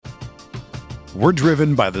We're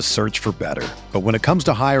driven by the search for better. But when it comes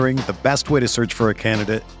to hiring, the best way to search for a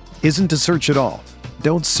candidate isn't to search at all.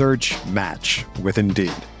 Don't search, match with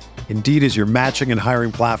Indeed. Indeed is your matching and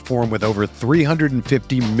hiring platform with over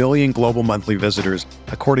 350 million global monthly visitors,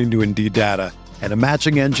 according to Indeed data, and a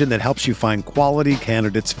matching engine that helps you find quality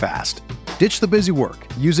candidates fast. Ditch the busy work.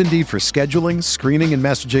 Use Indeed for scheduling, screening, and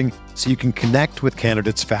messaging so you can connect with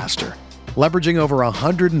candidates faster. Leveraging over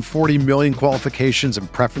 140 million qualifications and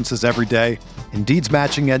preferences every day, Indeed's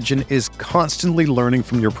matching engine is constantly learning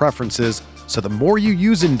from your preferences, so the more you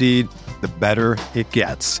use Indeed, the better it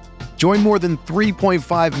gets. Join more than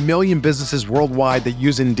 3.5 million businesses worldwide that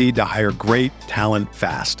use Indeed to hire great talent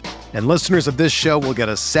fast. And listeners of this show will get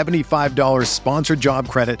a $75 sponsored job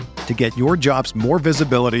credit to get your jobs more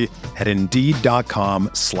visibility at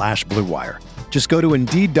Indeed.com/Blue Wire. Just go to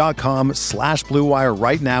Indeed.com/Blue Wire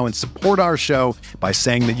right now and support our show by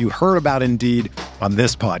saying that you heard about Indeed on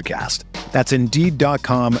this podcast. That's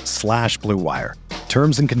Indeed.com/Blue Wire.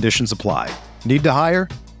 Terms and conditions apply. Need to hire?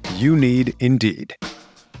 You need Indeed.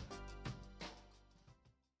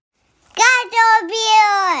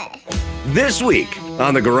 This week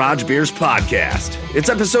on the Garage Beers podcast, it's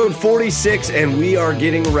episode 46, and we are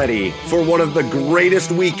getting ready for one of the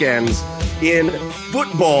greatest weekends in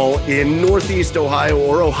football in Northeast Ohio,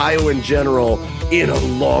 or Ohio in general, in a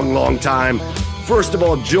long, long time. First of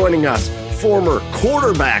all, joining us, former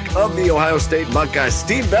quarterback of the Ohio State Buckeyes,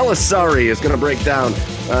 Steve Bellisari, is going to break down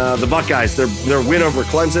the Buckeyes, their win over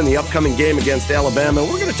Clemson, the upcoming game against Alabama.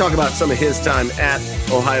 We're going to talk about some of his time at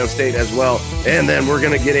Ohio State as well. And then we're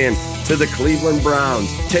going to get in to the Cleveland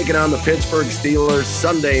Browns taking on the Pittsburgh Steelers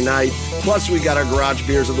Sunday night. Plus, we got our Garage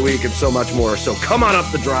Beers of the week and so much more. So come on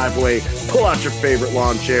up the driveway, pull out your favorite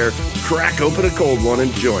lawn chair, crack open a cold one,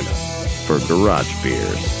 and join us for Garage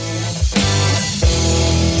Beers.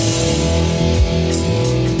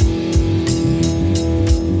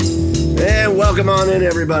 And welcome on in,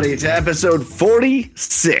 everybody, to episode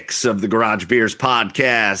 46 of the Garage Beers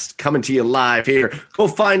podcast, coming to you live here. Go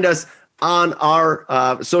find us on our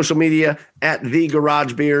social media at The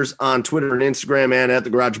Garage Beers on Twitter and Instagram, and at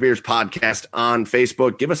The Garage Beers podcast on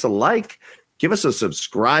Facebook. Give us a like, give us a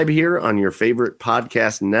subscribe here on your favorite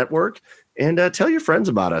podcast network, and tell your friends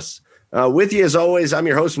about us. With you, as always, I'm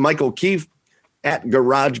your host, Michael Keefe, at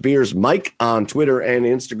Garage Beers Mike on Twitter and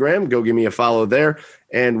Instagram. Go give me a follow there.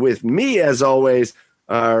 And with me, as always,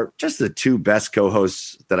 are just the two best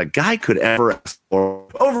co-hosts that a guy could ever ask for.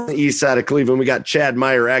 Over on the east side of Cleveland, we got Chad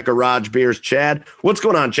Meyer at Garage Beers. Chad, what's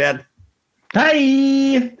going on, Chad?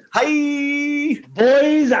 Hi. Hi.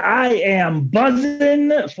 Boys, I am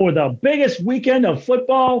buzzing for the biggest weekend of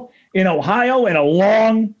football in Ohio in a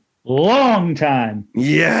long, long time.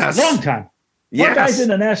 Yes. Long time. Yes. Buckeyes in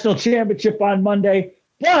the national championship on Monday,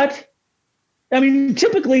 but I mean,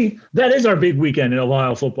 typically that is our big weekend in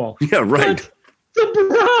Ohio football. Yeah, right. But the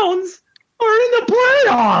Browns are in the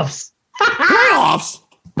playoffs. Playoffs?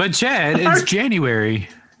 But Chad, it's January.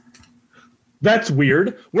 That's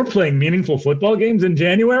weird. We're playing meaningful football games in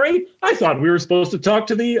January. I thought we were supposed to talk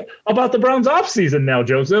about the Browns offseason now,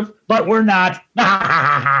 Joseph, but we're not.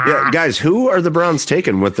 Yeah, guys, who are the Browns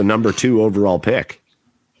taking with the number 2 overall pick?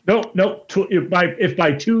 No. If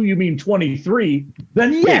by 2 you mean 23,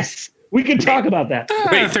 then yes, we can talk about that.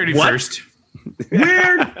 31st.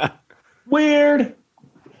 Weird.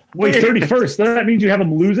 Wait, 31st. That means you have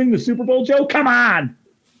them losing the Super Bowl, Joe? Come on.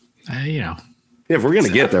 If we're going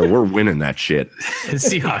to get there, we're winning that shit. The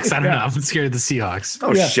Seahawks. I don't know. I'm scared of the Seahawks.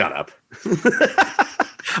 Oh, yeah. Shut up.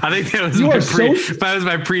 I think that was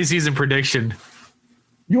my preseason prediction.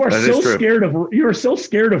 You are so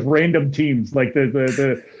scared of random teams like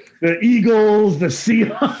the Eagles, the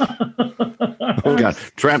Seahawks. Oh God,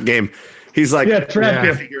 trap game. He's like, trap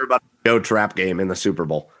game. Figure about no trap game in the Super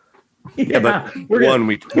Bowl. Yeah, but we're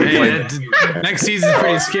playing. Next season's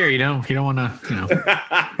pretty scary. You don't want to,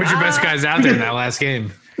 put your best guys out there in that last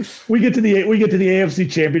game. We get to the AFC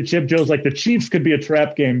Championship. Joe's like, the Chiefs could be a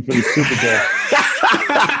trap game for the Super Bowl.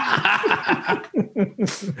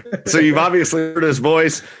 So you've obviously heard his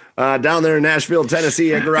voice down there in Nashville,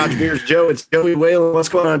 Tennessee at Garage Beers. Joe, it's Joey Whalen. What's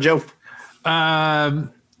going on, Joe?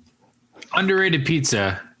 Underrated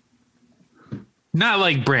pizza. Not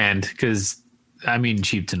like brand, because I'm eating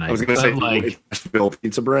cheap tonight. I was going to say, like Nashville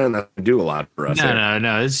pizza brand, that would do a lot for us.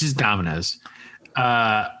 No. It's just Domino's.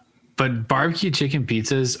 But barbecue chicken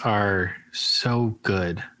pizzas are so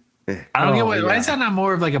good. I don't get why is that not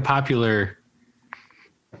more of like a popular.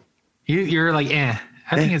 You're like, I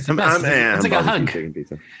think it's the best. It's like a hug.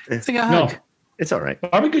 Pizza. It's like a hug. No, it's all right.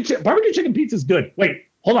 Barbecue chicken pizza is good. Wait,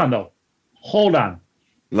 hold on.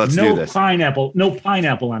 Let's do this. No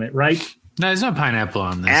pineapple on it, right? No, there's no pineapple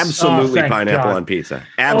on this. Absolutely pineapple on pizza.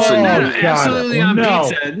 Absolutely. Absolutely on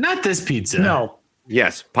pizza. Not this pizza. No.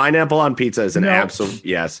 Yes, pineapple on pizza is an absolute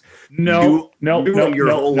yes. No. Your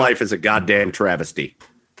whole life is a goddamn travesty.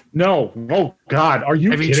 No. Oh God, are you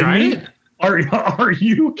Have kidding you tried me? it? Are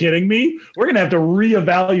you kidding me? We're gonna have to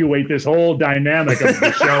reevaluate this whole dynamic of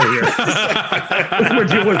the show here.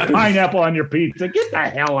 With pineapple on your pizza, get the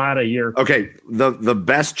hell out of here. Okay, the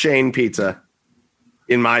best chain pizza,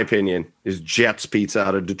 in my opinion, is Jets Pizza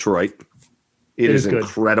out of Detroit. It is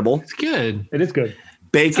incredible. It's good. It is good.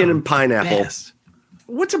 Bacon and pineapple. Best.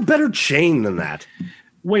 What's a better chain than that?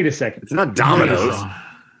 Wait a second. It's not Domino's.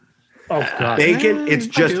 Oh God. Bacon. It's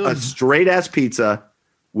just a straight ass pizza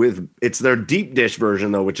it's their deep dish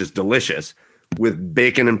version though, which is delicious with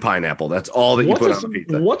bacon and pineapple. That's all that you put on the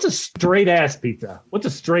pizza. What's a straight ass pizza? What's a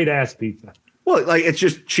straight ass pizza? Well, like it's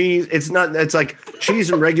just cheese. It's like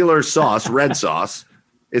cheese and regular sauce, red sauce.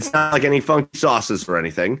 It's not like any funky sauces or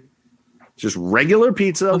anything. It's just regular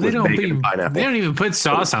pizza with bacon and pineapple. They don't even put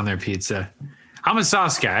sauce on their pizza. I'm a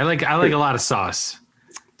sauce guy. I like a lot of sauce.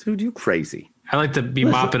 Dude, you crazy. I like to be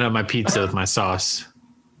mopping up my pizza with my sauce.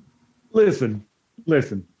 Listen.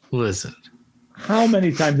 How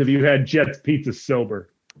many times have you had Jets Pizza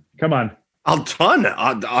sober? Come on. A ton.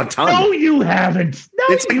 No, you haven't. No,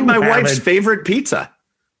 it's like my wife's favorite pizza.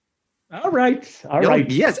 All right.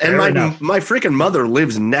 Yes, and my freaking mother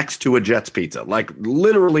lives next to a Jets Pizza, like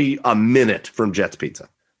literally a minute from Jets Pizza.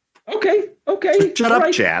 Okay. Shut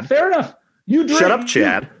up, Chad. Fair enough. Shut up,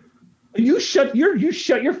 Chad. You shut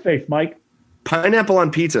your face, Mike. Pineapple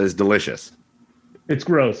on pizza is delicious. It's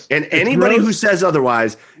gross. And anybody who says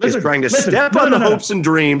otherwise is trying to step on the hopes and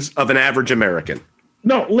dreams of an average American.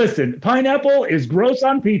 No, listen. Pineapple is gross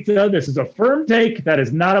on pizza. This is a firm take that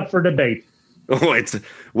is not up for debate. Oh,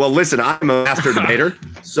 listen, I'm a master debater,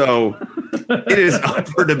 so it is up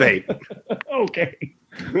for debate. Okay.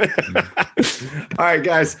 All right,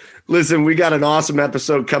 guys. Listen, we got an awesome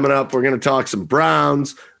episode coming up. We're going to talk some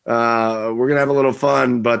Browns. We're going to have a little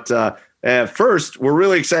fun, but first, we're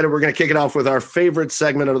really excited. We're going to kick it off with our favorite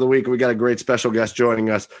segment of the week. We got a great special guest joining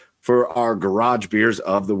us for our Garage Beers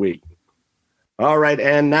of the Week. All right,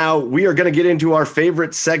 and now we are going to get into our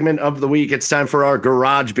favorite segment of the week. It's time for our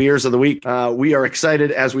Garage Beers of the Week. We are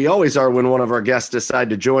excited, as we always are, when one of our guests decide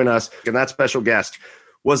to join us, and that special guest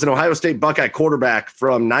was an Ohio State Buckeye quarterback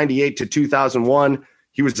from 98 to 2001.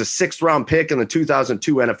 He was a sixth-round pick in the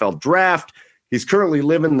 2002 NFL Draft. He's currently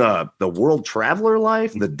living the world traveler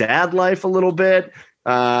life, the dad life a little bit,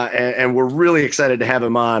 and we're really excited to have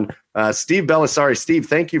him on. Steve Bellisari. Steve,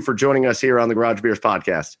 thank you for joining us here on the Garage Beers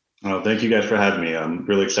podcast. Oh, thank you guys for having me. I'm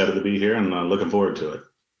really excited to be here and looking forward to it.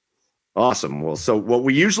 Awesome. Well, so what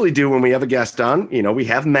we usually do when we have a guest on, we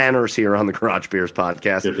have manners here on the Garage Beers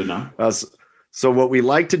podcast. Good to know. So what we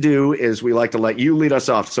like to do is we like to let you lead us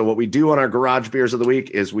off. So what we do on our Garage Beers of the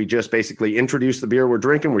Week is we just basically introduce the beer we're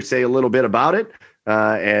drinking. We say a little bit about it,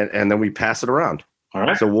 and then we pass it around. All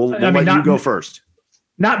right. So we'll let you go first.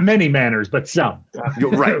 Not many manners, but some.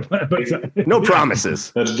 You're right. No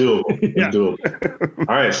promises. That's doable. That's doable.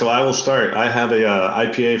 All right. So I will start. I have a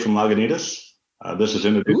IPA from Lagunitas. This is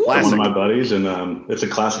introduced by one of my buddies, and it's a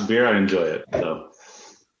classic beer. I enjoy it. So.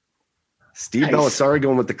 Steve Bellisari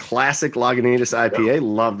going with the classic Lagunitas IPA. Yep.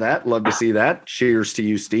 Love that. Love to see that. Cheers to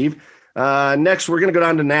you, Steve. Next, we're going to go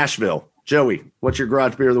down to Nashville. Joey, what's your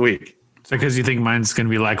Garage Beer of the Week? Is that because you think mine's going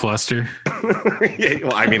to be lackluster? Yeah,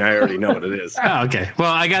 well, I mean, I already know what it is. Oh, okay.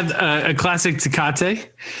 Well, I got a classic Tecate.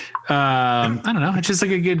 I don't know. It's just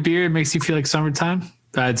like a good beer. It makes you feel like summertime.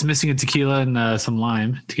 It's missing a tequila and some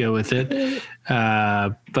lime to go with it.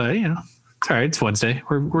 But, it's all right. It's Wednesday.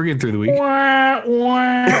 We're getting through the week.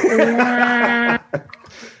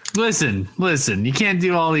 Listen. You can't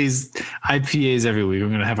do all these IPAs every week. We're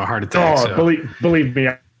going to have a heart attack. Oh, so. Believe me.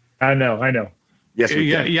 I know. Yes,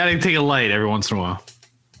 you got to take a light every once in a while.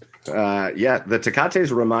 The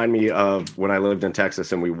Tecates remind me of when I lived in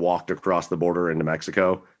Texas and we walked across the border into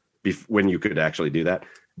Mexico when you could actually do that.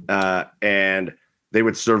 And they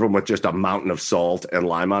would serve them with just a mountain of salt and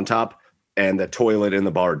lime on top. And the toilet in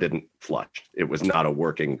the bar didn't flush. It was not a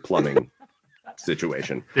working plumbing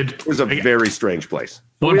situation. It was a very strange place.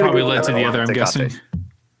 One probably led to the other, I'm guessing.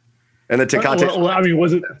 And the Tecate. Well, I mean,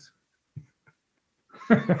 was it?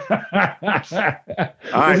 All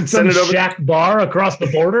right, send it over. Shack bar across the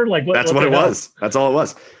border, like what? That's what it was. That's all it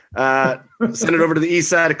was. Send it over to the east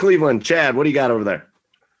side of Cleveland. Chad, what do you got over there?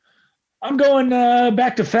 I'm going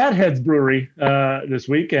back to Fatheads Brewery this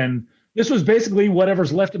week, and this was basically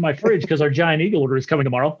whatever's left in my fridge because our Giant Eagle order is coming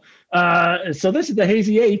tomorrow. So this is the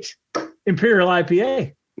Hazy 8 Imperial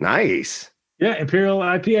IPA. Nice. Yeah, Imperial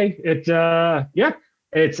IPA. It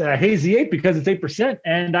It's a hazy 8 because it's 8%,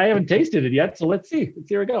 and I haven't tasted it yet. So let's see. Let's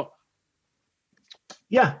see how it go.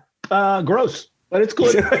 Yeah, gross, but it's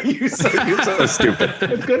good. You're so stupid.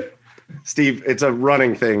 It's good. Steve, it's a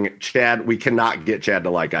running thing. Chad, we cannot get Chad to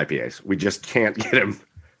like IPAs. We just can't get him.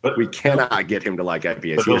 But we cannot get him to like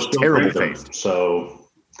IPAs. He has terrible taste. So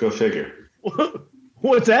go figure.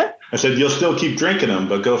 What's that? I said you'll still keep drinking them,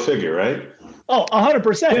 but go figure, right? Oh,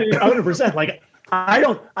 100%, 100%. Like I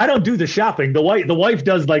don't do the shopping. The wife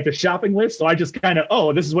does like the shopping list. So I just kind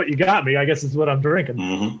of, this is what you got me. I guess this is what I'm drinking.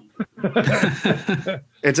 Mm-hmm.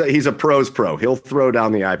 He's a pro's pro. He'll throw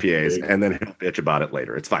down the IPAs and then he'll bitch about it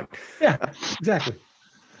later. It's fine. Yeah, exactly.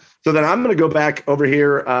 So then I'm going to go back over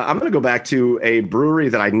here. I'm going to go back to a brewery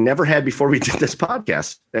that I never had before we did this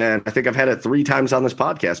podcast. And I think I've had it 3 times on this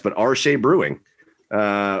podcast, but Arshay Brewing,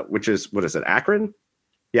 which is, what is it, Akron?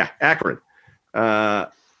 Yeah, Akron.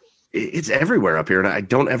 It's everywhere up here, and I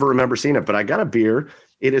don't ever remember seeing it, but I got a beer.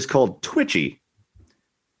 It is called Twitchy,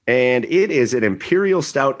 and it is an imperial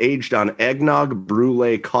stout aged on eggnog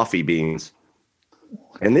brulee coffee beans.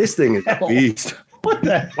 And this thing is a beast. What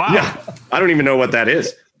the? Wow. Yeah, I don't even know what that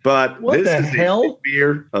is. But what this the is hell? a big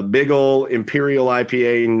beer, a big old Imperial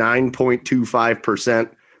IPA, 9.25%.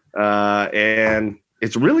 And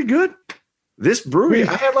it's really good. This brewery,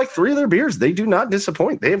 I had like 3 of their beers. They do not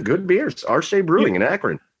disappoint. They have good beers. Arshay Brewing in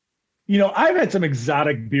Akron. I've had some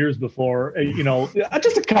exotic beers before,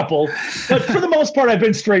 just a couple, but for the most part, I've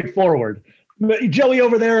been straightforward. Joey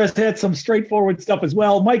over there has had some straightforward stuff as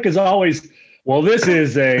well. Mike is always, this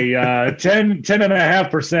is a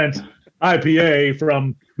 10.5%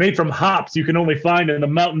 IPA made from hops you can only find in the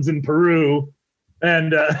mountains in Peru.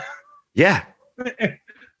 And yeah,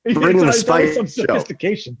 bringing the spice. Some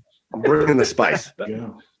sophistication. I'm bringing the spice. Yeah.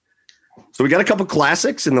 So we got a couple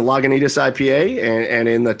classics in the Lagunitas IPA and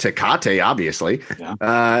in the Tecate, obviously. Yeah.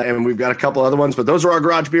 And we've got a couple other ones, but those are our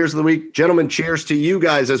garage beers of the week. Gentlemen, cheers to you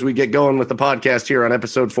guys as we get going with the podcast here on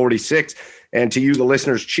episode 46. And to you, the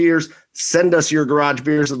listeners, cheers. Send us your garage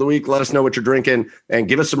beers of the week. Let us know what you're drinking and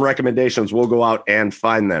give us some recommendations. We'll go out and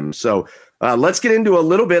find them. So let's get into a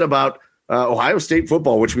little bit about Ohio State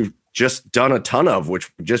football, which we've just done a ton of, which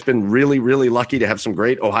we've just been really, really lucky to have some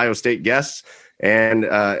great Ohio State guests. And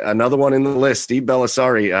another one in the list, Steve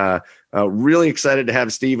Bellisari. Really excited to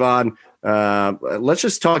have Steve on. Let's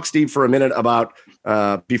just talk, Steve, for a minute about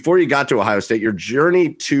before you got to Ohio State, your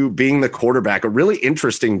journey to being the quarterback, a really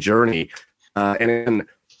interesting journey.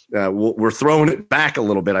 We're throwing it back a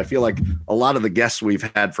little bit. I feel like a lot of the guests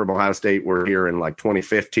we've had from Ohio State were here in like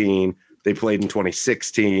 2015. They played in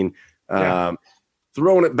 2016. Yeah.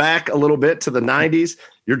 Throwing it back a little bit to the 90s,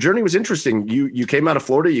 your journey was interesting. You came out of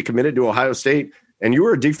Florida, you committed to Ohio State, and you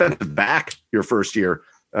were a defensive back your first year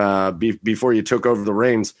before you took over the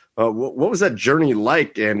reins. What was that journey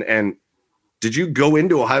like? And did you go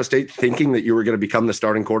into Ohio State thinking that you were going to become the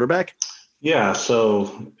starting quarterback? Yeah,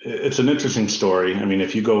 so it's an interesting story. I mean,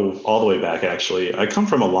 if you go all the way back, actually, I come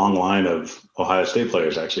from a long line of Ohio State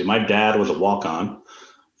players, actually. My dad was a walk-on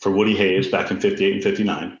for Woody Hayes back in 58 and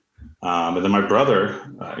 59. And then my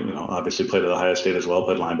brother, obviously played at Ohio State as well,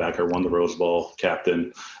 played linebacker, won the Rose Bowl,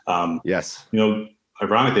 captain. Yes.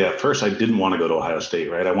 Ironically, at first, I didn't want to go to Ohio State,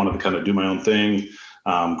 right? I wanted to kind of do my own thing,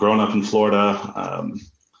 growing up in Florida.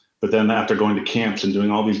 But then after going to camps and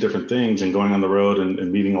doing all these different things and going on the road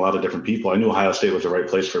and meeting a lot of different people, I knew Ohio State was the right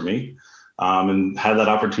place for me, and had that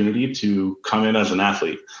opportunity to come in as an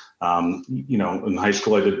athlete. In high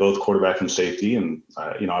school, I did both quarterback and safety, and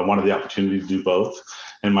I wanted the opportunity to do both.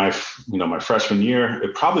 And my freshman year,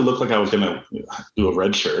 it probably looked like I was going to do a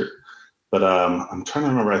red shirt, but I'm trying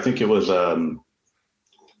to remember. I think it was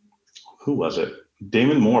who was it?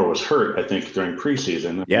 Damon Moore was hurt, I think, during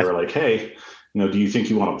preseason. Yeah. They were like, "Hey, do you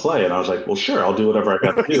think you want to play?" And I was like, "Well, sure, I'll do whatever I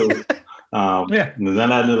got to do." Yeah. And then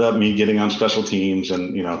that ended up me getting on special teams,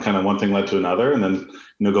 and kind of one thing led to another, and then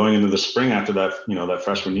going into the spring after that, that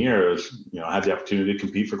freshman year, it was I had the opportunity to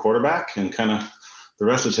compete for quarterback, and kind of the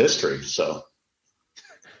rest is history. So.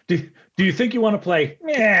 Do you think you want to play?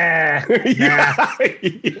 Yeah. Yeah.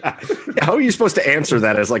 How are you supposed to answer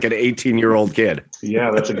that as like an 18-year-old kid?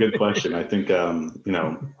 Yeah, that's a good question. I think, I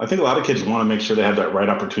think a lot of kids want to make sure they have that right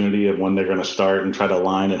opportunity of when they're going to start and try to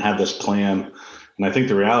align and have this plan. And I think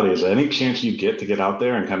the reality is any chance you get to get out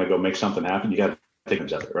there and kind of go make something happen, you got to take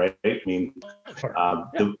advantage of it, right? I mean,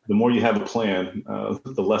 the more you have a plan,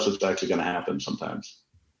 the less it's actually going to happen sometimes.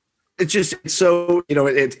 It's so,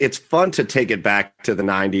 it's fun to take it back to the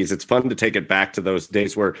 90s. It's fun to take it back to those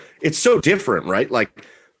days where it's so different, right? Like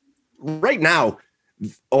right now,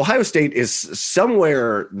 Ohio State is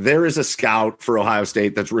somewhere. There is a scout for Ohio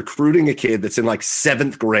State that's recruiting a kid that's in like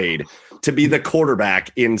 7th grade to be the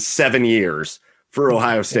quarterback in 7 years for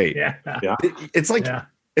Ohio State. Yeah. It's like,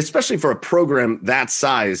 especially for a program that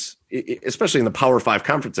size, especially in the Power 5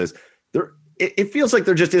 conferences, it feels like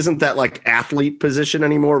there just isn't that like athlete position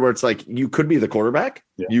anymore where it's like you could be the quarterback,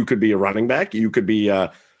 you could be a running back, you could be an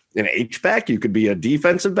H-back, you could be a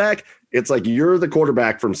defensive back. It's like you're the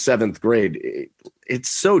quarterback from 7th grade. It's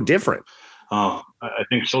so different. I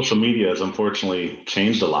think social media has unfortunately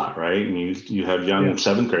changed a lot, right? And you have young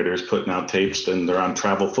 7th graders putting out tapes, and they're on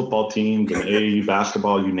travel football teams and AAU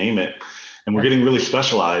basketball, you name it. And we're getting really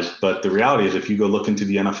specialized. But the reality is, if you go look into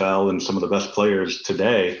the NFL and some of the best players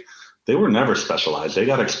today, they were never specialized. They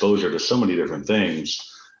got exposure to so many different things.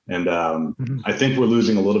 And I think we're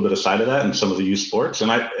losing a little bit of sight of that in some of the youth sports.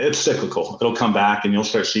 And it's cyclical. It'll come back, and you'll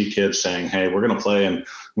start see kids saying, hey, we're going to play and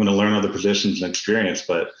we're going to learn other positions and experience.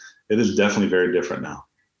 But it is definitely very different now.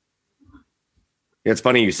 It's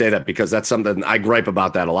funny you say that because that's something I gripe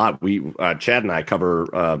about that a lot. Chad and I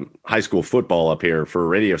cover high school football up here for a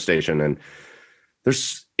radio station, and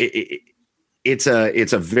it's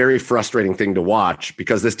a very frustrating thing to watch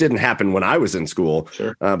because this didn't happen when I was in school.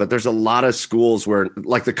 Sure. But there's a lot of schools where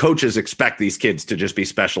like the coaches expect these kids to just be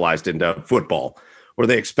specialized into football, or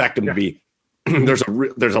they expect them to be. There's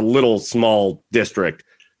a little small district,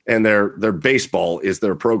 and their baseball is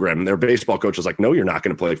their program. And their baseball coach is like, no, you're not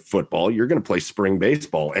going to play football. You're going to play spring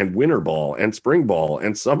baseball and winter ball and spring ball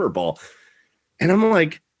and summer ball. And I'm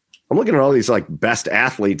looking at all these like best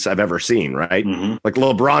athletes I've ever seen, right? Mm-hmm. Like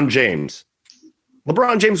LeBron James.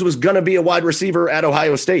 LeBron James was going to be a wide receiver at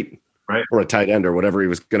Ohio State, right? Or a tight end or whatever he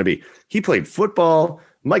was going to be. He played football.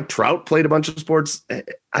 Mike Trout played a bunch of sports.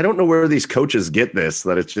 I don't know where these coaches get this,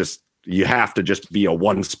 that it's just, you have to just be a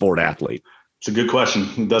one sport athlete. It's a good question.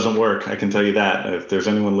 It doesn't work. I can tell you that. If there's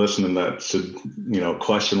anyone listening that should,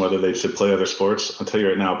 question whether they should play other sports, I'll tell you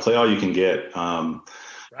right now, play all you can get. The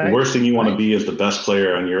worst thing you want to be is the best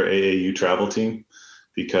player on your AAU travel team,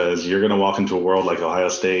 because you're going to walk into a world like Ohio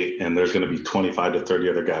State and there's going to be 25 to 30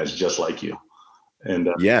 other guys just like you. And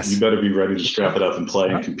you better be ready to strap it up and play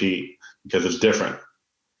and compete, because it's different.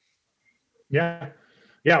 Yeah.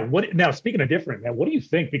 Yeah. Now, speaking of different, what do you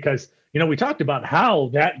think? Because, we talked about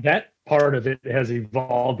how that part of it has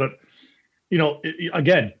evolved, but,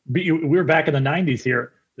 again, we're back in the 90s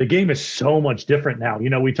here. The game is so much different now.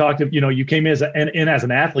 We talked, you came in as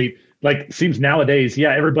an athlete, like seems nowadays,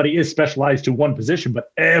 everybody is specialized to one position,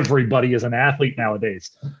 but everybody is an athlete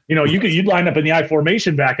nowadays. You'd line up in the I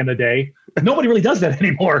formation back in the day. Nobody really does that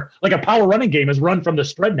anymore. Like a power running game is run from the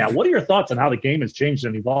spread now. What are your thoughts on how the game has changed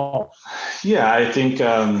and evolved? Yeah, I think,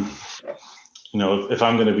 if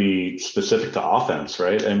I'm going to be specific to offense,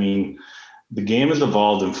 right? I mean, the game has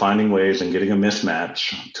evolved in finding ways and getting a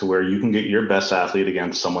mismatch to where you can get your best athlete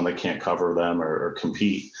against someone that can't cover them or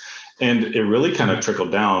compete. And it really kind of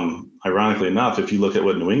trickled down, ironically enough, if you look at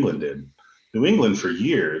what New England did. New England for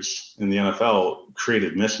years in the NFL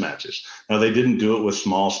created mismatches. Now, they didn't do it with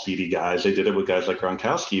small, speedy guys. They did it with guys like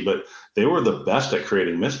Gronkowski, but they were the best at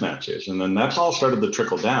creating mismatches. And then that's all started to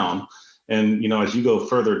trickle down. And, as you go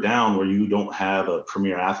further down where you don't have a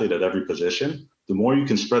premier athlete at every position, the more you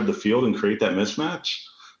can spread the field and create that mismatch,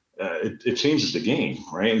 it changes the game,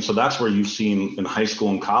 right? And so that's where you've seen in high school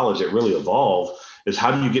and college it really evolve, is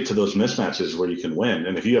how do you get to those mismatches where you can win?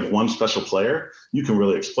 And if you have one special player, you can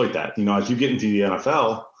really exploit that. As you get into the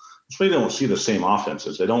NFL, that's why you don't see the same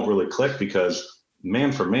offenses. They don't really click because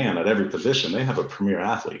man for man at every position, they have a premier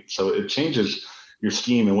athlete. So it changes your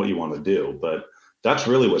scheme and what you want to do. But that's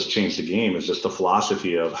really what's changed the game, is just the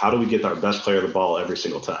philosophy of how do we get our best player the ball every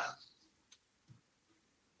single time.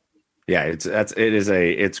 Yeah,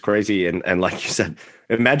 it's crazy. And like you said,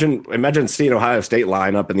 imagine seeing Ohio State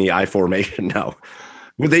line up in the I formation now.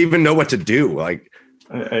 Would they even know what to do? Like,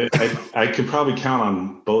 I could probably count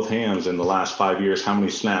on both hands in the last 5 years how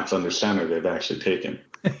many snaps under center they've actually taken.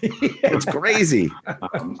 It's crazy.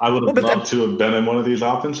 I would have loved to have been in one of these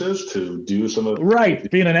offenses to do some of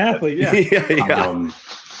being an athlete. Yeah.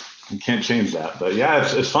 You can't change that, but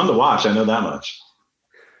it's fun to watch. I know that much.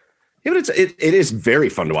 Yeah, but it is very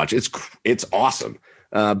fun to watch. It's awesome.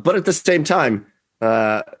 But at the same time,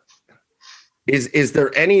 is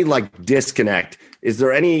there any like disconnect? Is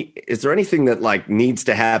there anything that like needs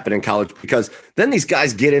to happen in college? Because then these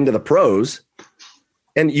guys get into the pros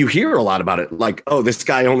and you hear a lot about it. Like, oh, this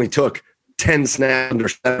guy only took 10 snaps under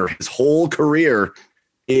center his whole career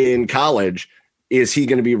in college. Is he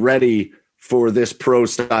going to be ready for this pro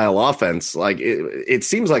style offense? Like it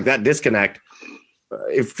seems like that disconnect.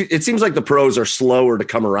 It seems like the pros are slower to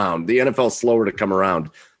come around. The NFL is slower to come around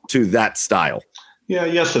to that style. Yeah,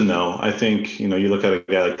 yes and no. I think, you look at a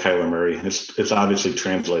guy like Kyler Murray, it's obviously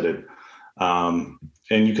translated. And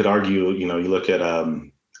you could argue, you look at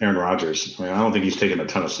Aaron Rodgers. I mean, I don't think he's taken a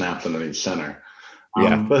ton of snaps underneath center.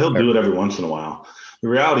 Yeah, but he'll do it every once in a while. The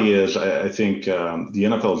reality is, I think the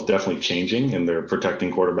NFL is definitely changing, and they're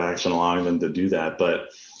protecting quarterbacks and allowing them to do that. But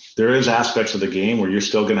there is aspects of the game where you're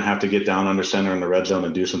still going to have to get down under center in the red zone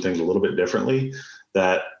and do some things a little bit differently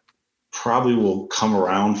that probably will come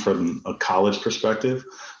around from a college perspective.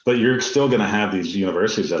 But you're still going to have these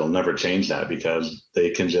universities that'll never change that because they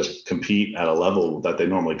can just compete at a level that they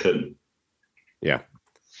normally couldn't. Yeah.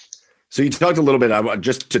 So you talked a little bit,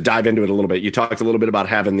 just to dive into it a little bit, you talked a little bit about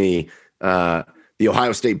having the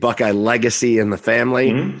Ohio State Buckeye legacy in the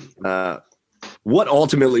family. Mm-hmm. What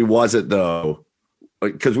ultimately was it, though?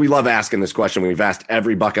 Because we love asking this question. We've asked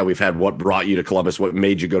every Buckeye we've had, what brought you to Columbus? What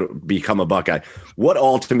made you go to become a Buckeye? What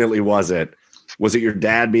ultimately was it? Was it your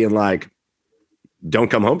dad being like, don't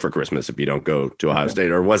come home for Christmas if you don't go to Ohio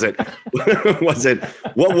State? Or was it,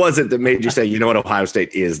 what was it that made you say, you know what, Ohio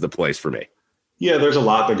State is the place for me? Yeah, there's a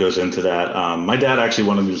lot that goes into that. My dad actually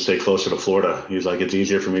wanted me to stay closer to Florida. He was like, it's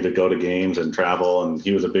easier for me to go to games and travel. And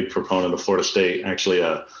he was a big proponent of Florida State. Actually,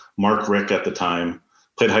 Mark Rick at the time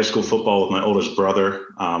played high school football with my oldest brother.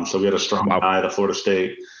 So we had a strong tie to Florida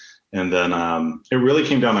State. And then it really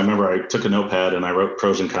came down. I remember I took a notepad and I wrote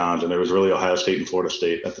pros and cons, and there was really Ohio State and Florida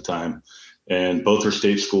State at the time. And both are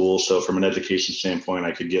state schools. So from an education standpoint,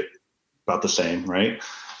 I could get about the same, right?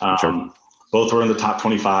 Sure. Both were in the top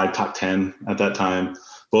 25, top 10 at that time.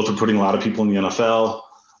 Both were putting a lot of people in the NFL.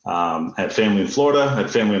 Had family in Florida,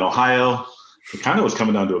 had family in Ohio. It kind of was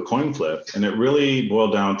coming down to a coin flip. And it really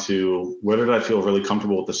boiled down to where did I feel really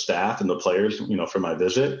comfortable with the staff and the players, for my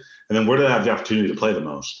visit? And then where did I have the opportunity to play the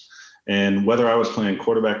most? And whether I was playing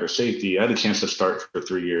quarterback or safety, I had a chance to start for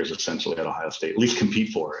 3 years essentially at Ohio State, at least compete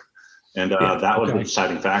for it. And that was the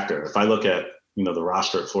deciding factor. If I look at, the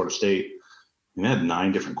roster at Florida State, they had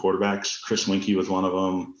 9 different quarterbacks. Chris Winkie was one of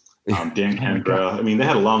them. Dan Kendra. I mean, they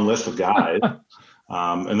had a long list of guys.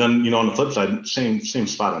 And then, on the flip side, same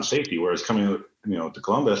spot on safety. Whereas coming, to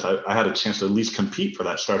Columbus, I had a chance to at least compete for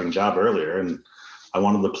that starting job earlier, and I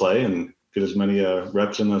wanted to play and get as many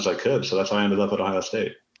reps in as I could. So that's how I ended up at Ohio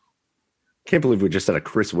State. Can't believe we just had a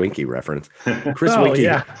Chris Winkie reference. Chris Winkie.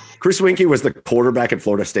 Yeah. Chris Winkie was the quarterback at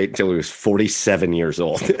Florida State until he was 47 years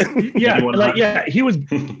old. He was.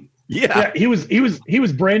 Yeah, he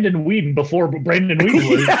was Brandon Weeden before Brandon Weeden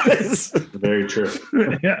was. Yes. Very true.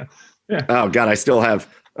 Yeah. Oh God, I still have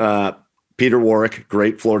Peter Warrick,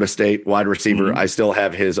 great Florida State wide receiver. Mm-hmm. I still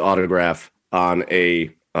have his autograph on a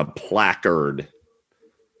placard.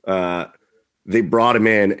 They brought him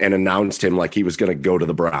in and announced him like he was going to go to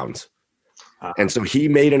the Browns. And so he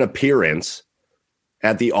made an appearance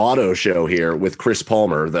at the auto show here with Chris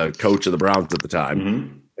Palmer, the coach of the Browns at the time.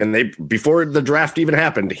 Mm-hmm. And before the draft even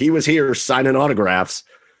happened, he was here signing autographs.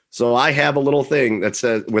 So I have a little thing that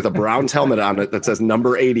says, with a Browns helmet on it, that says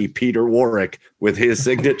number 80, Peter Warrick, with his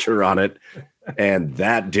signature on it. And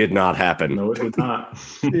that did not happen. No, it did not.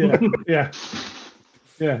 Yeah.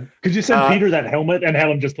 Could you send Peter that helmet and have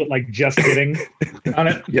him just put just kidding on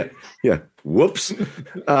it? Yeah. Whoops.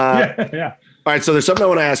 Yeah. All right, so there's something I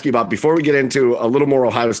want to ask you about before we get into a little more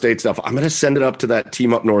Ohio State stuff. I'm going to send it up to that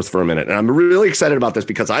team up north for a minute. And I'm really excited about this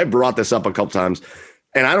because I brought this up a couple times,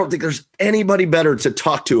 and I don't think there's anybody better to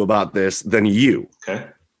talk to about this than you. Okay.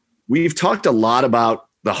 We've talked a lot about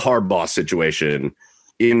the Harbaugh situation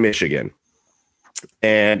in Michigan,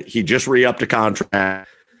 and he just re-upped a contract,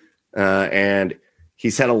 and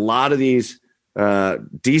he's had a lot of these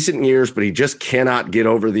decent years, but he just cannot get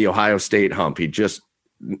over the Ohio State hump.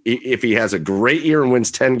 If he has a great year and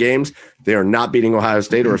wins 10 games, they are not beating Ohio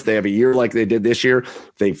State. Or if they have a year like they did this year,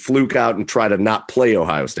 they fluke out and try to not play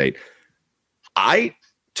Ohio State.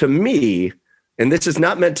 To me, and this is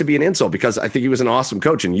not meant to be an insult because I think he was an awesome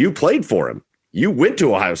coach and you played for him. You went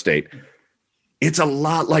to Ohio State. It's a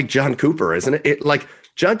lot like John Cooper, isn't it? Like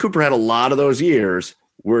John Cooper had a lot of those years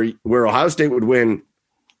where Ohio State would win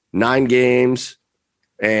 9 games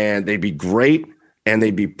and they'd be great. And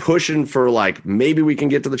they'd be pushing for maybe we can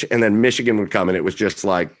get to and then Michigan would come. And it was just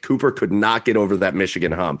like Cooper could not get over that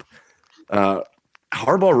Michigan hump.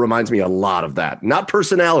 Harbaugh reminds me a lot of that, not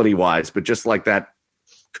personality wise, but just like that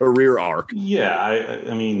career arc. Yeah.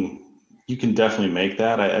 I mean, you can definitely make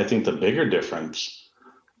that. I think the bigger difference,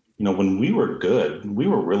 when we were good, we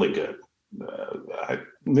were really good.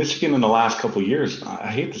 Michigan in the last couple of years,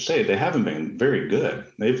 I hate to say it, they haven't been very good.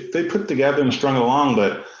 They put together and strung along,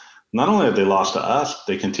 but not only have they lost to us,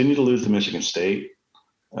 they continue to lose to Michigan State.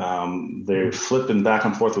 They're flipping back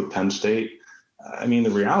and forth with Penn State. I mean, the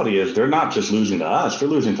reality is they're not just losing to us. They're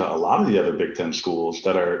losing to a lot of the other Big Ten schools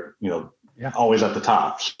that are, always at the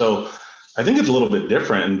top. So I think it's a little bit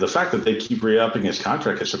different. And the fact that they keep re-upping his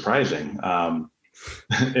contract is surprising.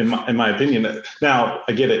 in my opinion. Now,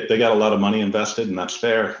 I get it. They got a lot of money invested, and that's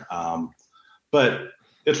fair. But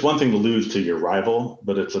it's one thing to lose to your rival,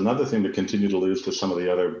 but it's another thing to continue to lose to some of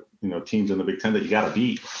the other, teams in the Big Ten that you got to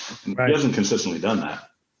beat. And He hasn't consistently done that.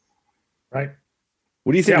 Right.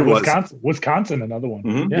 What do you think it was? Wisconsin, another one.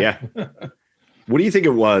 Mm-hmm. Yeah. What do you think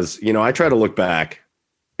it was? I try to look back,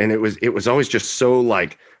 and it was always just so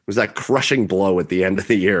like, it was that crushing blow at the end of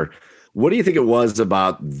the year. What do you think it was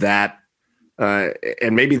about that?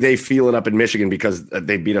 And maybe they feel it up in Michigan because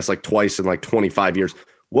they beat us like twice in like 25 years.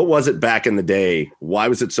 What was it back in the day? Why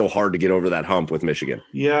was it so hard to get over that hump with Michigan?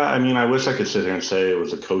 Yeah, I mean, I wish I could sit here and say it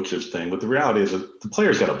was a coach's thing, but the reality is that the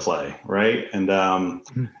players got to play, right? And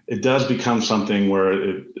it does become something where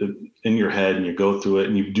it in your head, and you go through it,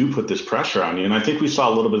 and you do put this pressure on you. And I think we saw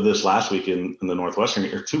a little bit of this last week in the Northwestern,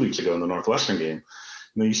 or 2 weeks ago in the Northwestern game.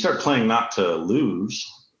 You start playing not to lose.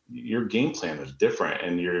 Your game plan is different,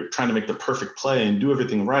 and you're trying to make the perfect play and do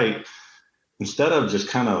everything right instead of just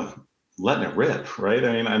kind of letting it rip, right?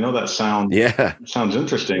 I mean, I know that sounds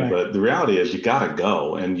interesting, right. But the reality is you got to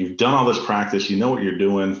go, and you've done all this practice. You know what you're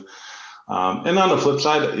doing. And on the flip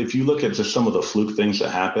side, if you look at just some of the fluke things that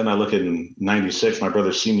happen, I look at in 96, my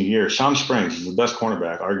brother's senior year, Sean Springs is the best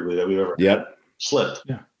cornerback, arguably, that we've ever had. Slipped.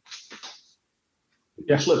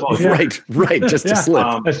 Yeah. Slip off. Right. Just to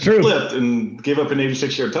slip. That's true. Slipped and gave up an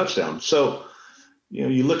 86-yard touchdown. So,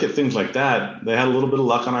 you look at things like that. They had a little bit of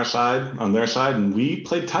luck on their side, and we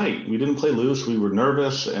played tight. We didn't play loose. We were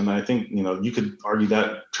nervous, and I think you could argue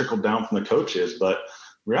that trickled down from the coaches. But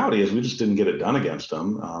reality is, we just didn't get it done against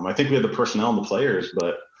them. I think we had the personnel and the players,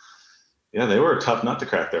 but yeah, they were a tough nut to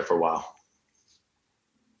crack there for a while.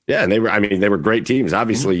 Yeah, and they were great teams.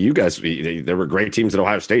 Obviously, you guys, there were great teams at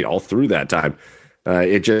Ohio State all through that time.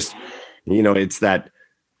 It just, it's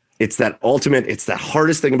that ultimate. It's the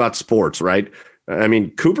hardest thing about sports, right? I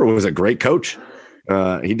mean, Cooper was a great coach.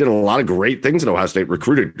 He did a lot of great things at Ohio State,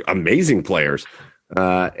 recruited amazing players.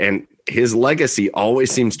 And his legacy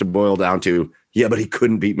always seems to boil down to, but he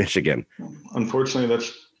couldn't beat Michigan. Unfortunately,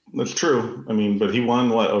 that's true. I mean, but he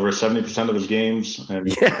won over 70% of his games. And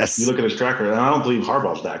yes. You look at his track record, and I don't believe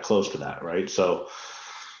Harbaugh's that close to that, right? So,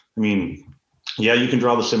 I mean, yeah, you can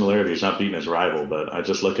draw the similarities, not beating his rival, but I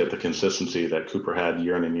just look at the consistency that Cooper had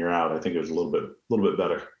year in and year out. I think it was a little bit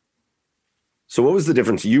better. So what was the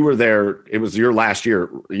difference? You were there. It was your last year.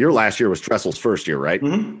 Your last year was Tressel's first year, right?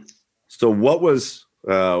 Mm-hmm. So what was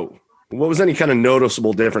any kind of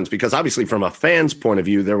noticeable difference? Because obviously from a fan's point of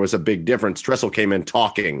view, there was a big difference. Tressel came in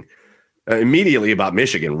talking immediately about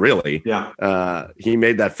Michigan, really. Yeah. He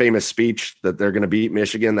made that famous speech that they're going to beat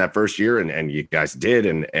Michigan that first year, and you guys did,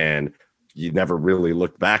 and you never really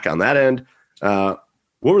looked back on that end. What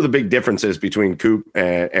were the big differences between Coop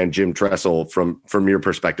and Jim Tressel from your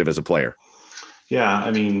perspective as a player? Yeah,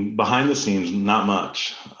 I mean, behind the scenes, not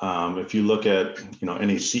much. If you look at,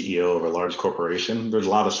 any CEO of a large corporation, there's a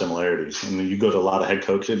lot of similarities. I mean, you go to a lot of head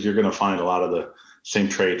coaches, you're going to find a lot of the same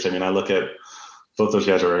traits. I mean, I look at both those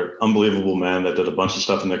guys are unbelievable men that did a bunch of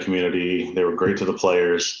stuff in their community. They were great to the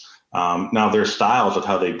players. Now their styles of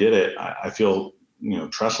how they did it, I feel,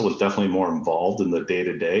 Tressel was definitely more involved in the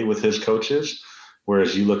day-to-day with his coaches.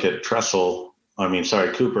 Whereas you look at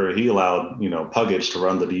Cooper, he allowed, Puggage to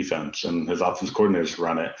run the defense and his offensive coordinators to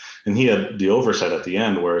run it. And he had the oversight at the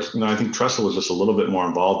end, whereas, I think Tressel was just a little bit more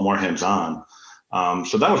involved, more hands-on.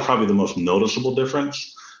 So that was probably the most noticeable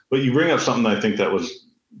difference. But you bring up something I think that was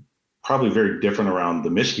probably very different around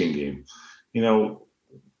the Michigan game.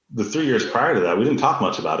 The 3 years prior to that, we didn't talk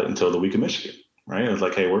much about it until the week of Michigan, right? It was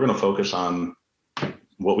like, hey, we're going to focus on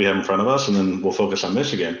what we have in front of us, and then we'll focus on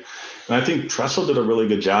Michigan. And I think Tressel did a really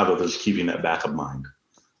good job of just keeping that back of mind.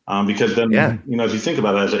 Because then, as you think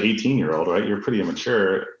about it as an 18-year-old, right, you're pretty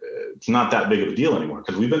immature. It's not that big of a deal anymore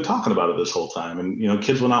because we've been talking about it this whole time. And,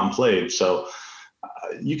 kids went out and played. So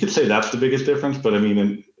you could say that's the biggest difference. But, I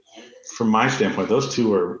mean, from my standpoint, those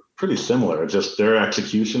two are pretty similar. Just their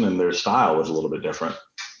execution and their style was a little bit different.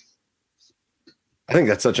 I think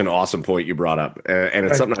that's such an awesome point you brought up. And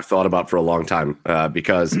it's something I've thought about for a long time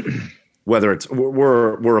because whether it's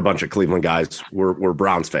we're a bunch of Cleveland guys, we're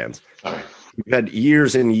Browns fans. All right. We've had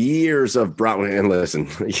years and years of Brown. And listen,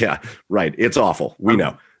 yeah, right. It's awful. We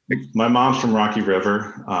know. My mom's from Rocky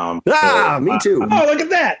River. Me too. Look at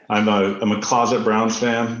that. I'm a closet Browns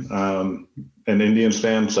fan, an Indians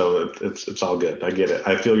fan. So it's all good. I get it.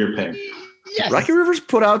 I feel your pain. Yes. Rocky River's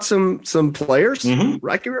put out some players. Mm-hmm.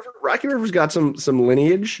 Rocky River's got some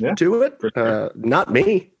lineage to it. Sure. Not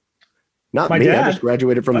me. My me. Dad. I just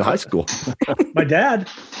graduated from the high school. My dad.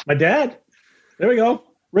 There we go.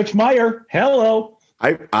 Rich Meyer. Hello.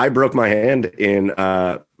 I broke my hand in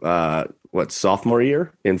sophomore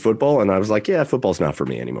year in football, and I was like, yeah, football's not for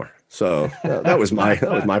me anymore. So that was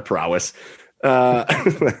my prowess. Yeah,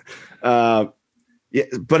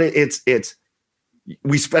 but it's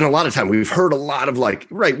we spent a lot of time. We've heard a lot of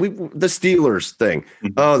the Steelers thing.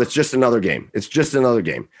 Oh, that's just another game. It's just another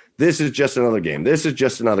game. This is just another game. This is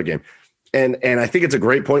just another game. And I think it's a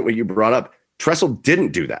great point what you brought up. Tressel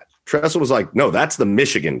didn't do that. Tressel was like, no, that's the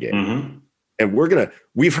Michigan game. And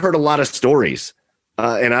we've heard a lot of stories.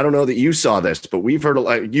 And I don't know that you saw this, but we've heard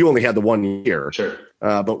you only had the 1 year. Sure.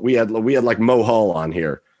 But we had like Mo Hull on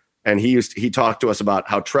here, and he talked to us about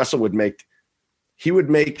how Tressel would make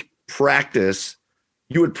practice.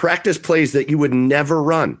 You would practice plays that you would never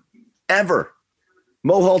run, ever.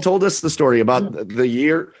 Mo Hull told us the story about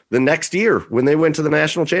the next year when they went to the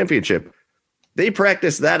national championship. They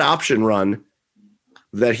practiced that option run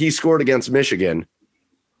that he scored against Michigan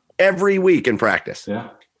every week in practice. Yeah.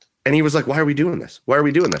 And he was like, why are we doing this? Why are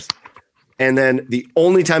we doing this? And then the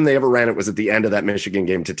only time they ever ran it was at the end of that Michigan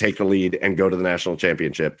game to take the lead and go to the national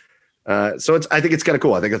championship. So I think it's kind of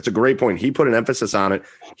cool. I think that's a great point. He put an emphasis on it.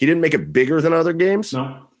 He didn't make it bigger than other games,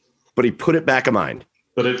 but he put it back in mind.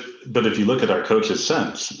 But if you look at our coaches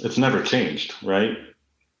since, it's never changed, right?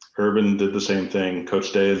 Urban did the same thing.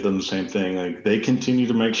 Coach Day has done the same thing. Like, they continue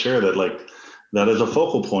to make sure that that is a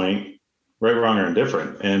focal point, right, wrong, or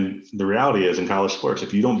indifferent. And the reality is, in college sports,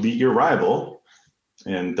 if you don't beat your rival,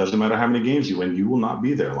 and it doesn't matter how many games you win, you will not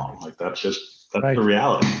be there long. Like, that's right. The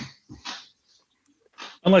reality.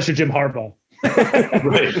 Unless you're Jim Harbaugh.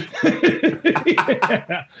 Right.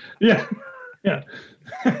 Yeah.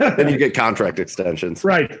 Then you get contract extensions.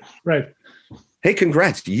 Right. Hey,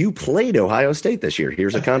 congrats. You played Ohio State this year.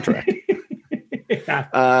 Here's a contract.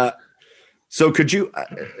 So could you,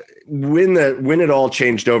 when it all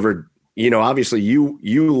changed over, obviously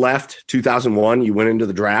you left 2001, you went into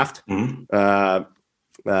the draft. Then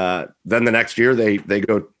the next year they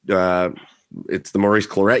go, it's the Maurice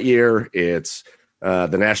Clarett year. It's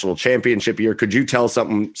the national championship year. Could you tell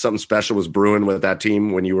something special was brewing with that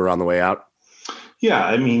team when you were on the way out? Yeah.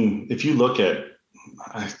 I mean, if you look at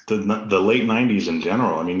the late 90s in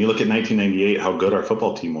general, I mean, you look at 1998, how good our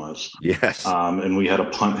football team was. Yes. And we had a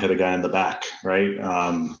punt hit a guy in the back, right?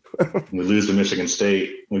 We lose to Michigan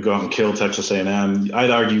State. We go out and kill Texas A&M.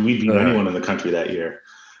 I'd argue we beat anyone in the country that year.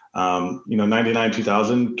 99,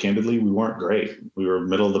 2000, candidly, we weren't great. We were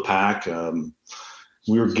middle of the pack.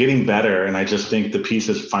 We were getting better, and I just think the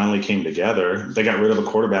pieces finally came together. They got rid of a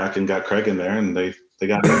quarterback and got Craig in there, and they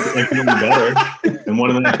got infinitely better and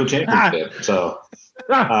won the national championship. So,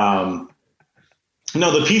 the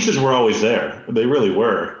pieces were always there. They really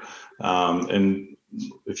were. And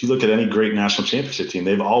if you look at any great national championship team,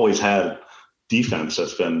 they've always had defense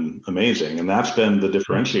that's been amazing, and that's been the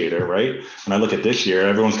differentiator, right? And I look at this year,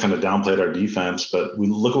 everyone's kind of downplayed our defense, but we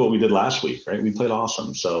look at what we did last week, right? We played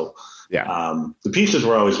awesome. So the pieces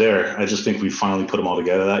were always there. I just think we finally put them all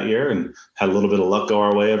together that year and had a little bit of luck go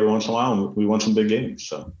our way every once in a while, and we won some big games.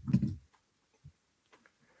 So,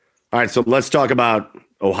 all right, so let's talk about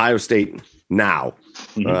Ohio State now.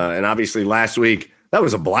 And obviously last week, that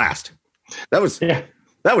was a blast. That was a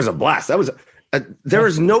blast. That was there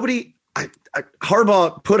is nobody.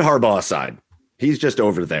 Harbaugh, put Harbaugh aside. He's just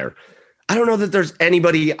over there. I don't know that there's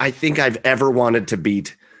anybody I think I've ever wanted to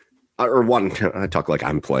beat or one. I talk like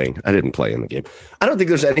I'm playing. I didn't play in the game. I don't think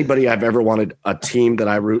there's anybody I've ever wanted a team that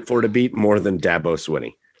I root for to beat more than Dabo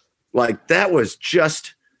Swinney. Like, that was so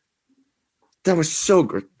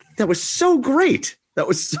great. That was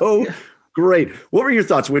so great. What were your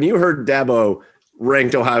thoughts when you heard Dabo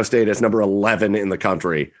ranked Ohio State as number 11 in the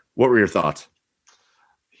country? What were your thoughts?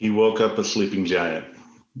 He woke up a sleeping giant.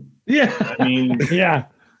 Yeah. I mean, yeah.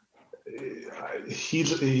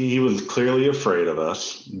 He was clearly afraid of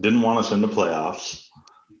us, didn't want us in the playoffs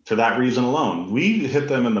for that reason alone. We hit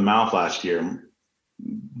them in the mouth last year.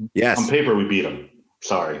 Yes. On paper, we beat them.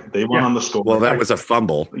 Sorry. They won on the score. Well, that was a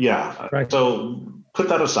fumble. Yeah. Right. So put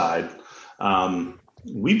that aside.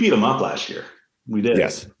 We beat them up last year. We did.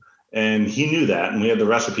 Yes. And he knew that, and we had the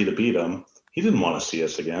recipe to beat him. He didn't want to see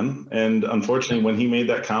us again. And unfortunately, when he made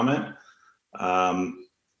that comment, I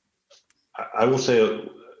will say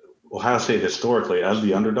Ohio State historically, as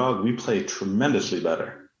the underdog, we played tremendously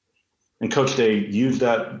better. And Coach Day used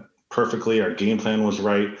that perfectly. Our game plan was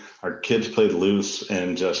right. Our kids played loose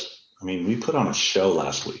and we put on a show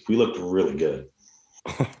last week. We looked really good.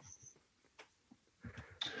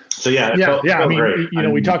 So yeah. I mean, great.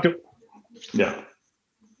 We talked to,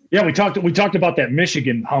 Yeah, we talked about that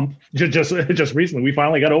Michigan hump just recently. We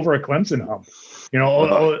finally got over a Clemson hump.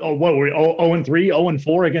 What were we 0-3,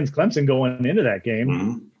 0-4 against Clemson going into that game?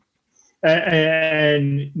 Mm-hmm.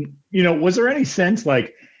 And was there any sense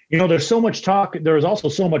there's so much talk. There was also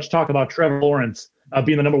so much talk about Trevor Lawrence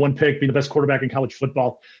being the number one pick, being the best quarterback in college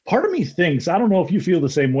football. Part of me thinks, I don't know if you feel the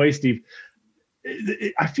same way, Steve.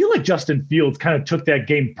 I feel like Justin Fields kind of took that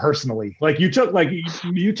game personally. Like you took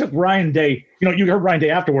Ryan Day. You heard Ryan Day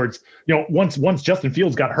afterwards. Once Justin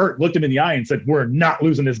Fields got hurt, looked him in the eye and said, "We're not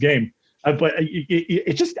losing this game." But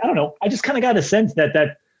it just, I don't know. I just kind of got a sense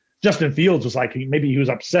that Justin Fields was like, maybe he was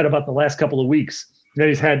upset about the last couple of weeks that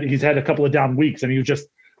he's had a couple of down weeks, and he was just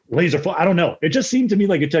laser full. I don't know. It just seemed to me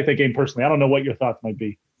like he took that game personally. I don't know what your thoughts might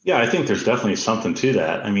be. Yeah, I think there's definitely something to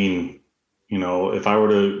that. I mean, if I were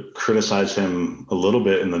to criticize him a little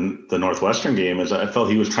bit in the Northwestern game, is I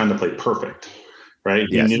felt he was trying to play perfect, right?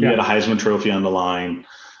 He knew he had a Heisman Trophy on the line,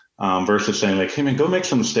 versus saying like, hey man, go make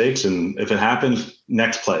some mistakes, and if it happens,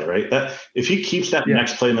 next play, right? That if he keeps that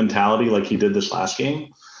next play mentality like he did this last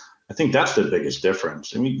game, I think that's the biggest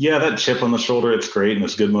difference. I mean, yeah, that chip on the shoulder, it's great and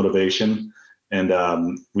it's good motivation, and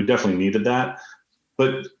we definitely needed that,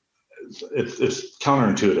 but it's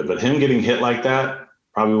counterintuitive. But him getting hit like that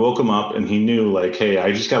probably woke him up, and he knew like, hey,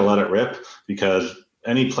 I just got to let it rip, because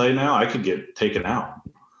any play now I could get taken out.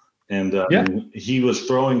 And he was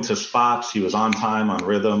throwing to spots. He was on time, on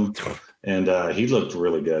rhythm, and he looked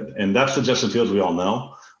really good. And that's the Justin Fields we all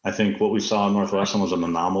know. I think what we saw in Northwestern was an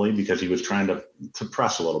anomaly, because he was trying to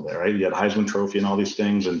press a little bit, right? He had Heisman Trophy and all these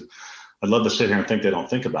things. And I'd love to sit here and think they don't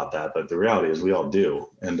think about that, but the reality is we all do.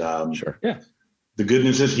 And the good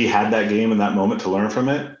news is he had that game and that moment to learn from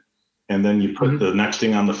it. And then you put the next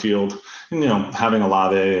thing on the field, and, having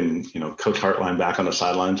Olave and, Coach Hartline back on the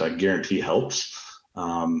sidelines, I guarantee helps.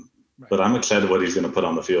 But I'm excited what he's going to put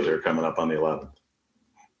on the field here coming up on the 11th.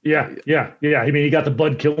 Yeah. I mean, he got the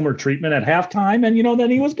Bud Kilmer treatment at halftime, and, then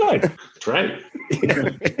he was good. That's right.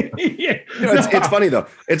 It's funny, though.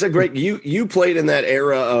 It's a great – you played in that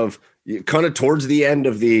era of kind of towards the end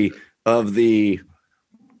of the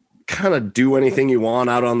kind of do anything you want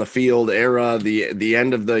out on the field era, the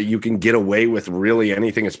end of the you can get away with really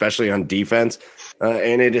anything, especially on defense,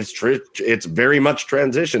 and it's very much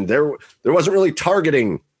transition. There wasn't really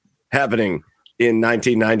targeting happening in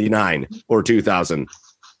 1999 or 2000.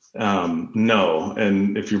 No,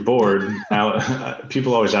 and if you're bored,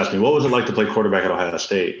 people always ask me, what was it like to play quarterback at Ohio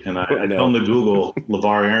State? And I tell them to Google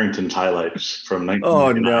LeVar Arrington's highlights from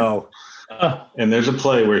 1999. Oh no. And there's a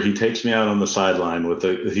play where he takes me out on the sideline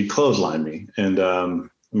he clotheslined me. And I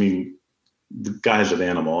mean, the guy's an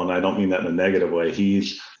animal, and I don't mean that in a negative way.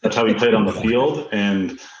 That's how he played on the field.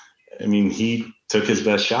 And I mean, he took his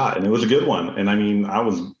best shot, and it was a good one. And I mean, I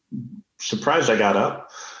was surprised I got up,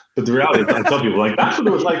 but the reality is I tell people like, that's what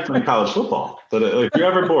it was like playing college football. But if you're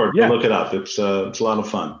ever bored, look it up. It's a lot of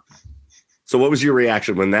fun. So what was your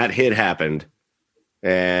reaction when that hit happened?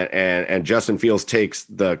 And Justin Fields takes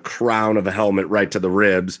the crown of a helmet right to the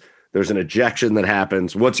ribs. There's an ejection that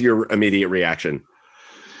happens. What's your immediate reaction?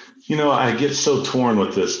 I get so torn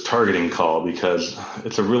with this targeting call, because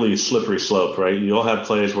it's a really slippery slope, right? You'll have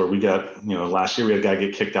plays where we got, last year we had a guy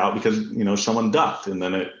get kicked out because, someone ducked, and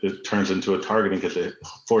then it turns into a targeting because it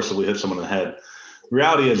forcibly hit someone in the head. The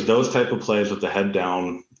reality is those type of plays with the head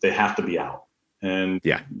down, they have to be out. And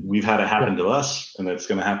we've had it happen to us, and it's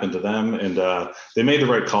going to happen to them. And they made the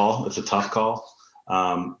right call. It's a tough call.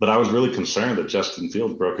 But I was really concerned that Justin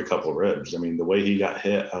Fields broke a couple of ribs. I mean, the way he got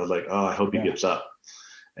hit, I was like, oh, I hope he gets up.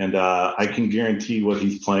 And I can guarantee what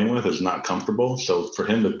he's playing with is not comfortable. So for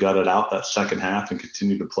him to gut it out that second half and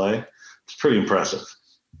continue to play, it's pretty impressive.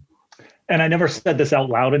 And I never said this out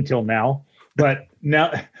loud until now, but now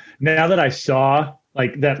that I saw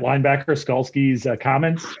like that linebacker Skalski's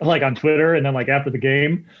comments, like on Twitter, and then like after the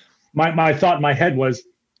game, my thought in my head was,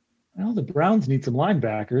 well, the Browns need some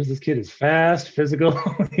linebackers. This kid is fast, physical.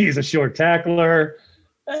 He's a short tackler.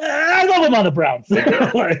 I love him on the Browns.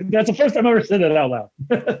 That's the first time I ever said that out loud.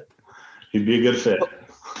 He'd be a good fit.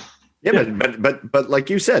 Yeah, but like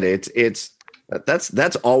you said,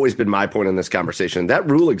 that's always been my point in this conversation. That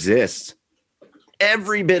rule exists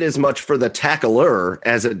every bit as much for the tackler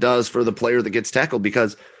as it does for the player that gets tackled,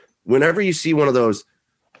 because whenever you see one of those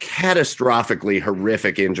catastrophically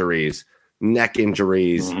horrific injuries, neck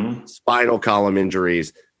injuries, spinal column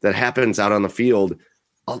injuries that happens out on the field,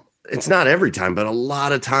 it's not every time, but a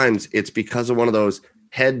lot of times it's because of one of those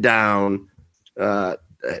head down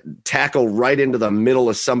tackle right into the middle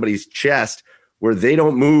of somebody's chest where they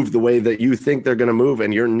don't move the way that you think they're going to move,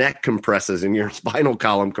 and your neck compresses and your spinal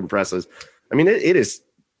column compresses. I mean, it is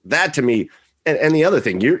that to me. And the other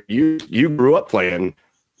thing, you grew up playing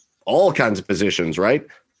all kinds of positions, right?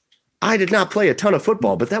 I did not play a ton of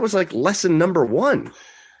football, but that was like lesson number one.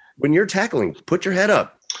 When you're tackling, put your head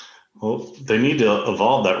up. Well, they need to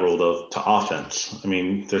evolve that rule though to offense. I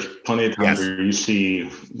mean, there's plenty of times where you see,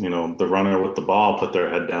 the runner with the ball put their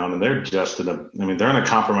head down and they're just they're in a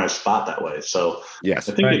compromised spot that way. So yes,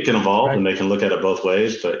 I think it can evolve and they can look at it both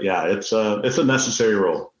ways, but yeah, it's a necessary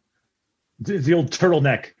rule. It's the old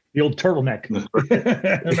turtleneck.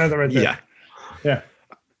 Yeah. Yeah.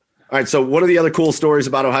 All right. So one of the other cool stories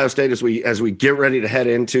about Ohio State as we get ready to head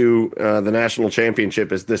into the national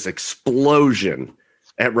championship is this explosion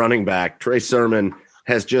at running back. Trey Sermon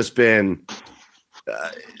has just been,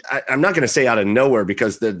 I'm not going to say out of nowhere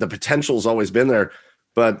because the potential's always been there,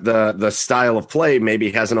 but the style of play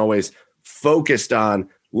maybe hasn't always focused on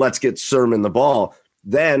let's get Sermon the ball.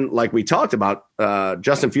 Then, like we talked about,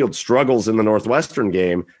 Justin Fields struggles in the Northwestern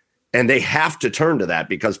game, and they have to turn to that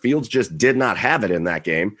because Fields just did not have it in that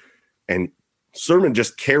game. And Sermon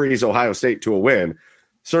just carries Ohio State to a win.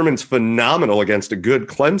 Sermon's phenomenal against a good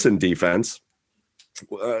Clemson defense.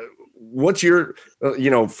 What's your,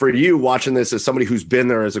 for you watching this as somebody who's been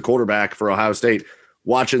there as a quarterback for Ohio State,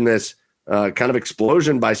 watching this kind of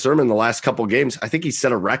explosion by Sermon the last couple games? I think he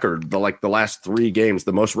set a record, the last 3 games,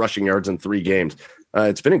 the most rushing yards in 3 games.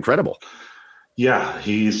 It's been incredible. Yeah,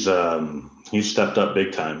 he's stepped up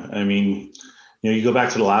big time. I mean, you go back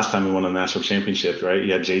to the last time we won a national championship, right?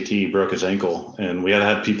 You had JT broke his ankle, and we had to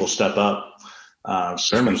have people step up.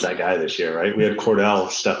 Sermon's that guy this year, right? We had Cordell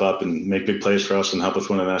step up and make big plays for us and help us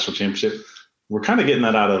win a national championship. We're kind of getting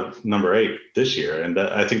that out of number 8 this year, and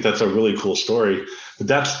I think that's a really cool story. But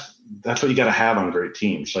that's what you got to have on great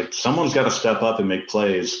teams. Like someone's got to step up and make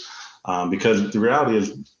plays. Because the reality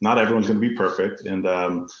is not everyone's going to be perfect. And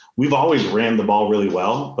we've always ran the ball really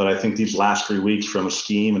well, but I think these last 3 weeks from a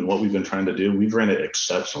scheme and what we've been trying to do, we've ran it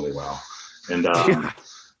exceptionally well. And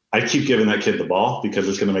I keep giving that kid the ball because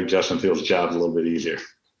it's going to make Justin Fields' job a little bit easier.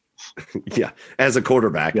 Yeah. As a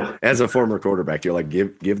quarterback, as a former quarterback, you're like,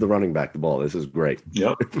 give the running back the ball. This is great.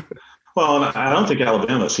 Yep. Well, and I don't think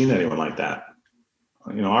Alabama's seen anyone like that.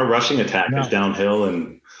 Our rushing attack is downhill,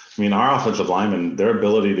 and our offensive linemen, their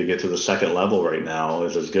ability to get to the second level right now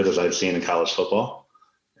is as good as I've seen in college football.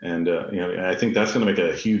 And, I think that's going to make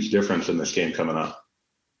a huge difference in this game coming up.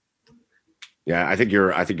 Yeah, I think you're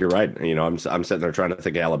right. I'm sitting there trying to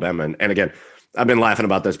think of Alabama. And again, I've been laughing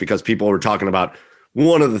about this because people were talking about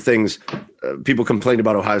one of the things people complained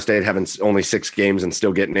about Ohio State having only 6 games and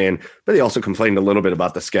still getting in, but they also complained a little bit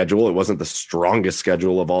about the schedule. It wasn't the strongest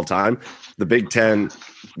schedule of all time. The Big Ten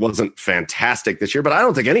wasn't fantastic this year, but I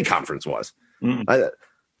don't think any conference was.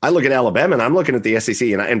 I look at Alabama and I'm looking at the SEC,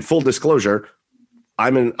 and full disclosure,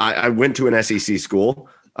 I went to an SEC school.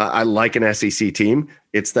 I like an SEC team.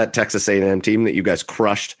 It's that Texas A&M team that you guys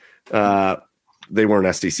crushed. They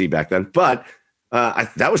weren't SEC back then, but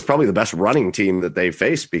that was probably the best running team that they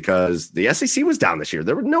faced because the SEC was down this year.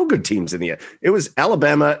 There were no good teams in the end. It was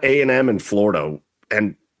Alabama, A&M, and Florida,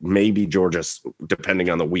 and maybe Georgia, depending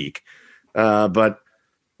on the week. But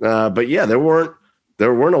yeah, there weren't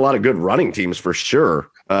a lot of good running teams for sure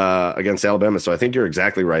against Alabama. So I think you're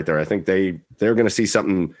exactly right there. I think they're going to see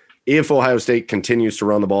something if Ohio State continues to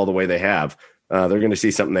run the ball the way they have. They're going to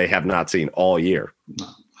see something they have not seen all year.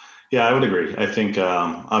 Yeah, I would agree. I think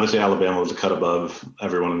obviously Alabama was a cut above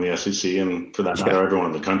everyone in the SEC, and for that matter, everyone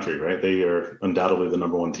in the country, right? They are undoubtedly the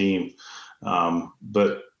number 1 team.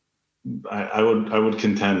 But I would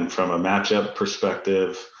contend from a matchup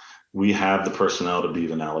perspective, we have the personnel to beat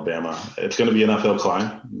in Alabama. It's going to be an uphill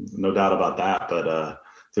climb, no doubt about that. But if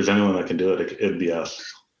there's anyone that can do it, it'd be us.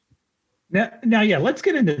 Now, yeah, let's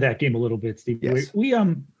get into that game a little bit, Steve. Yes.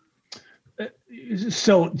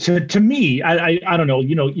 So to me, I don't know,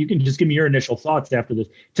 you can just give me your initial thoughts after this.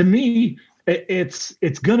 To me, it's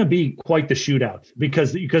going to be quite the shootout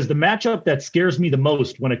because the matchup that scares me the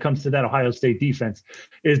most when it comes to that Ohio State defense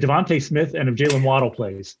is Devontae Smith and if Jalen Waddle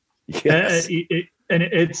plays. Yes.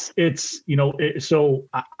 So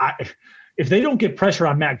if they don't get pressure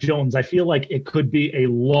on Mac Jones, I feel like it could be a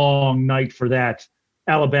long night for that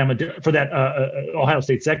Ohio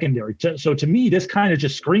State secondary. So to me, this kind of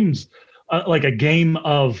just screams like a game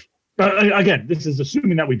of, again, this is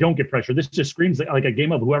assuming that we don't get pressure. This just screams like a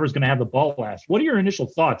game of whoever's going to have the ball last. What are your initial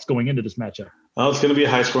thoughts going into this matchup? Well, it's going to be a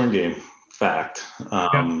high-scoring game. Fact.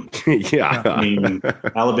 Yeah. I mean,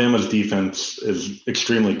 Alabama's defense is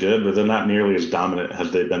extremely good, but they're not nearly as dominant as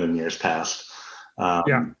they've been in years past.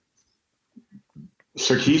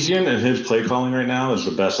 Sarkisian and his play calling right now is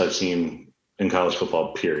the best I've seen in college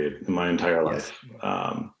football, period, in my entire life.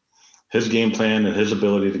 His game plan and his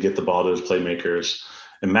ability to get the ball to his playmakers,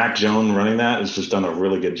 and Mac Jones running that has just done a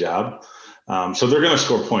really good job. So they're going to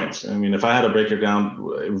score points. I mean, if I had to break it down,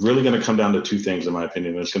 it's really going to come down to 2 things, in my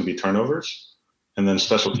opinion. It's going to be turnovers and then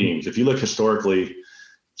special teams. If you look historically,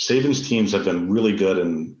 Saban's teams have been really good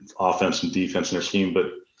in offense and defense in their scheme, but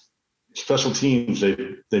special teams,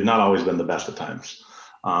 they've not always been the best at times.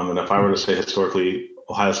 And if I were to say historically,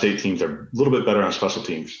 Ohio State teams are a little bit better on special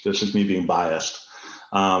teams. This is me being biased.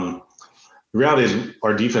 The reality is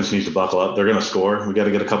our defense needs to buckle up. They're going to score. We got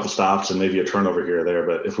to get a couple stops and maybe a turnover here or there.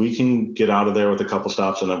 But if we can get out of there with a couple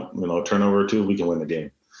stops and a turnover or two, we can win the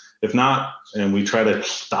game. If not, and we try to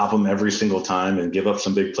stop them every single time and give up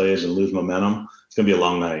some big plays and lose momentum, it's going to be a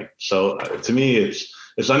long night. So to me,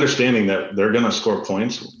 it's understanding that they're going to score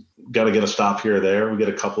points. Got to get a stop here or there. We get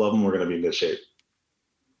a couple of them, we're going to be in good shape.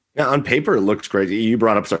 Yeah, on paper, it looks great. You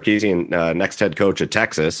brought up Sarkisian, next head coach at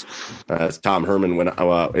Texas. Tom Herman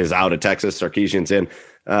is out at Texas. Sarkisian's in.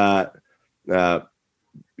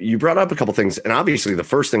 You brought up a couple things, and obviously the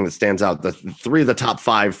first thing that stands out, the three of the top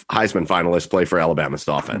 5 Heisman finalists play for Alabama's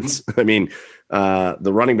offense. I mean,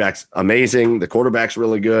 the running back's amazing. The quarterback's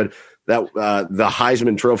really good. The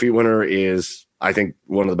Heisman Trophy winner is, I think,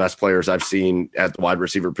 one of the best players I've seen at the wide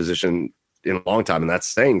receiver position in a long time, and that's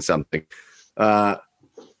saying something.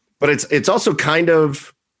 But it's also kind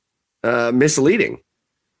of misleading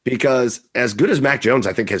because as good as Mac Jones,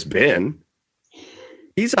 I think, has been,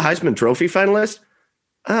 he's a Heisman Trophy finalist.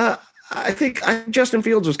 I think Justin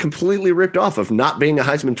Fields was completely ripped off of not being a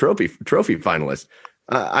Heisman Trophy finalist.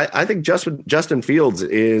 I think Justin Fields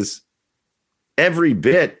is every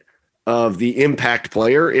bit of the impact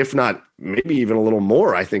player, if not maybe even a little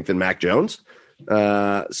more, I think, than Mac Jones.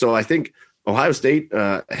 So I think Ohio State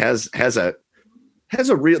has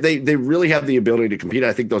a real, they really have the ability to compete.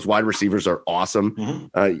 I think those wide receivers are awesome.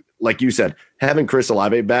 Mm-hmm. Like you said, having Chris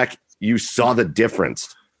Olave back, you saw the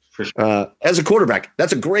difference. For sure. As a quarterback,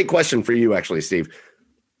 that's a great question for you, actually, Steve.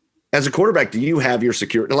 As a quarterback, do you have your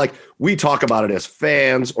security? Like, we talk about it as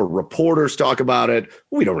fans or reporters talk about it.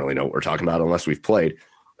 We don't really know what we're talking about unless we've played.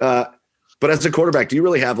 But as a quarterback, do you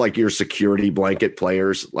really have like your security blanket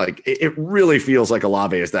players? Like, it really feels like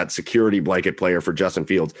Olave is that security blanket player for Justin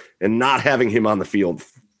Fields, and not having him on the field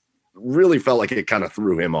really felt like it kind of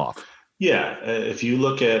threw him off. Yeah. If you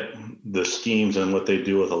look at the schemes and what they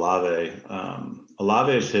do with Olave,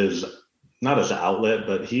 Olave is his, not his outlet,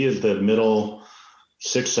 but he is the middle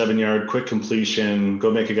 6-7 yard quick completion,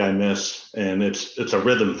 go make a guy miss. And it's a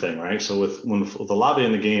rhythm thing, right? So with Olave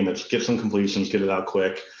in the game, it's get some completions, get it out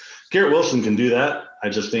quick. Garrett Wilson can do that. I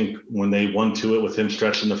just think when they 1-2 it with him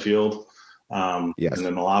stretching the field, yes, and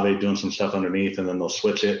then Olave doing some stuff underneath, and then they'll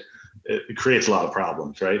switch it, it creates a lot of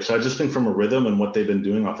problems, right? So I just think from a rhythm and what they've been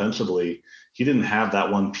doing offensively, he didn't have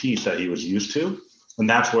that one piece that he was used to. And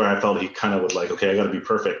that's where I felt he kind of was like, okay, I got to be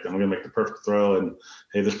perfect. I'm going to make the perfect throw. And,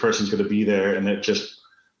 hey, this person's going to be there. And it just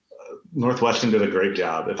Northwestern did a great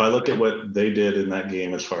job. If I look at what they did in that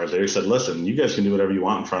game, as far as they said, listen, you guys can do whatever you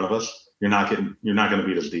want in front of us. You're not going to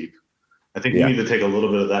beat us deep. I think you need to take a little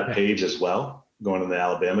bit of that page as well going into the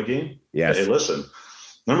Alabama game. Yes. Hey, listen,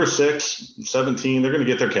 number 6, 17, they're going to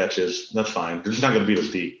get their catches. That's fine. They're just not going to beat us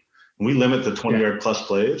deep. And we limit the 20-yard plus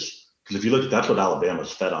plays. Because if you look, that's what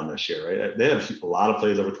Alabama's fed on this year, right? They have a lot of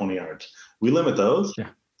plays over 20 yards. We limit those. Yeah.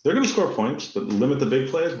 They're going to score points, but limit the big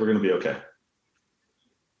plays, we're going to be okay.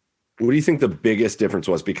 What do you think the biggest difference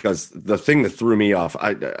was? Because the thing that threw me off,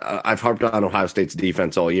 I've harped on Ohio State's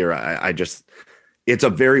defense all year. It's a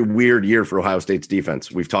very weird year for Ohio State's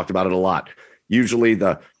defense. We've talked about it a lot. Usually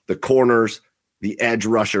the corners, the edge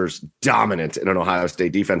rushers dominant in an Ohio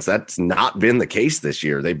State defense. That's not been the case this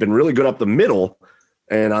year. They've been really good up the middle,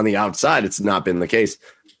 and on the outside, it's not been the case.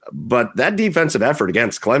 But that defensive effort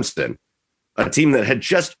against Clemson, a team that had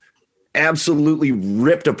just absolutely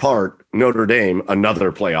ripped apart Notre Dame,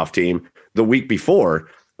 another playoff team, the week before,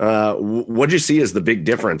 what did you see as the big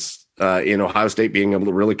difference in Ohio State being able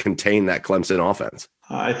to really contain that Clemson offense?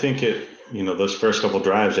 I think those first couple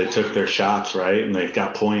drives, they took their shots, right? And they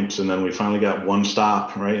got points, and then we finally got one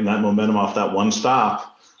stop, right? And that momentum off that one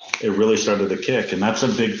stop, it really started to kick. And that's a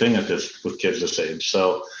big thing with kids this age.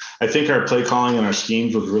 So I think our play calling and our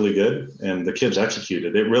schemes was really good, and the kids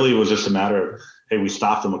executed. It really was just a matter of, hey, we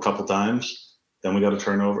stopped them a couple times, then we got a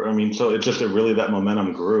turnover. I mean, so it really that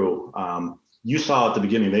momentum grew. You saw at the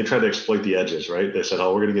beginning, they tried to exploit the edges, right? They said,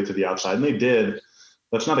 oh, we're going to get to the outside. And they did.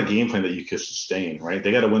 That's not a game plan that you could sustain, right?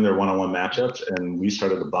 They got to win their one-on-one matchups. And we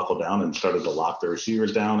started to buckle down and started to lock the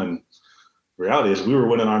receivers down. And the reality is we were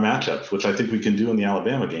winning our matchups, which I think we can do in the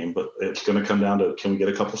Alabama game. But it's going to come down to, can we get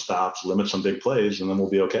a couple stops, limit some big plays, and then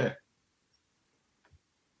we'll be okay.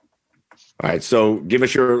 All right. So give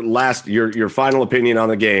us your final opinion on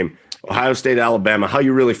the game. Ohio State, Alabama, how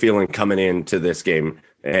you really feeling coming into this game?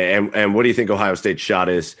 And what do you think Ohio State's shot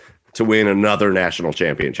is to win another national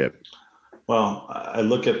championship? Well, I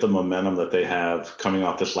look at the momentum that they have coming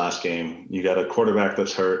off this last game. You got a quarterback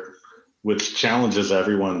that's hurt, which challenges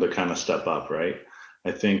everyone to kind of step up, right?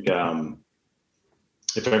 I think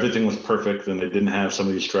if everything was perfect and they didn't have some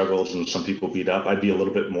of these struggles and some people beat up, I'd be a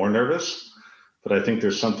little bit more nervous. But I think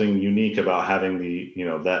there's something unique about having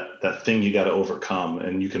that thing you got to overcome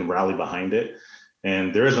and you can rally behind it.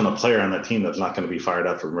 And there isn't a player on that team that's not going to be fired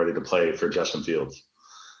up and ready to play for Justin Fields.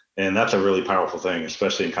 And that's a really powerful thing,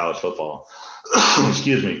 especially in college football.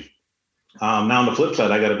 Excuse me. Now on the flip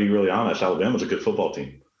side, I got to be really honest. Alabama's a good football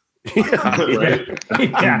team. Right?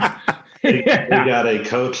 Yeah. They got a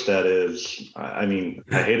coach that is, I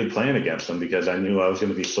hated playing against them because I knew I was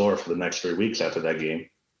going to be sore for the next 3 weeks after that game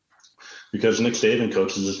because Nick Saban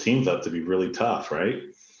coaches his teams up to be really tough, right?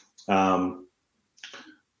 On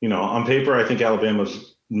paper, I think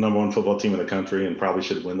Alabama's number one football team in the country and probably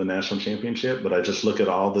should win the national championship. But I just look at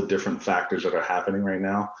all the different factors that are happening right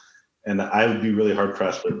now. And I would be really hard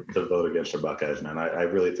pressed to vote against the Buckeyes, man. I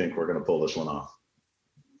really think we're going to pull this one off.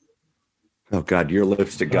 Oh God, your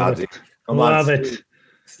lips to God's ears. Love it.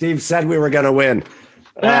 Steve said we were going to win.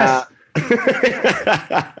 Yes.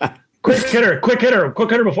 Quick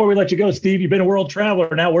hitter before we let you go, Steve. You've been a world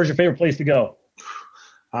traveler now. Where's your favorite place to go?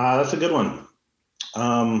 That's a good one.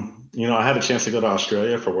 I had a chance to go to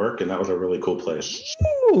Australia for work, and that was a really cool place.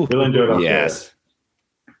 Really enjoyed Australia. Yes.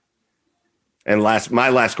 And my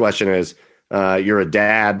last question is, you're a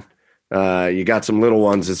dad. You got some little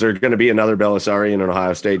ones. Is there going to be another Belisari in an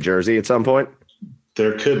Ohio State jersey at some point?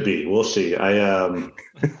 There could be. We'll see. I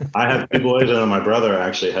have 2 boys, and my brother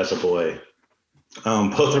actually has a boy.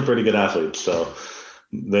 Both are pretty good athletes, so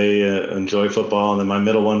they enjoy football, and then my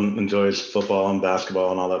middle one enjoys football and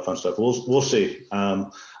basketball and all that fun stuff. We'll see.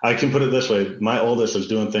 I can put it this way: my oldest is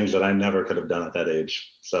doing things that I never could have done at that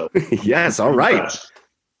age. So yes, all right.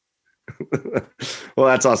 Well,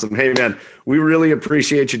 that's awesome. Hey, man, we really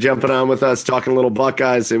appreciate you jumping on with us, talking a little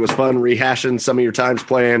Buckeyes. It was fun rehashing some of your times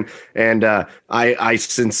playing, and I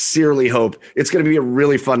sincerely hope it's going to be a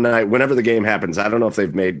really fun night whenever the game happens. I don't know if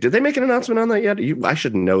did they make an announcement on that yet? I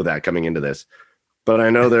should know that coming into this, but I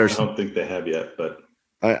know I don't think they have yet, but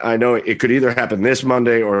I know it could either happen this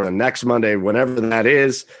Monday or the next Monday, whenever that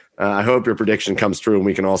is. I hope your prediction comes true and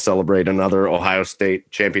we can all celebrate another Ohio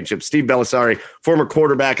State championship. Steve Belisari, former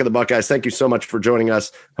quarterback of the Buckeyes, thank you so much for joining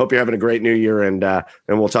us. Hope you're having a great new year, and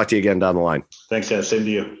we'll talk to you again down the line. Thanks, guys. Same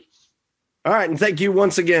to you. All right, and thank you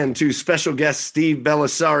once again to special guest Steve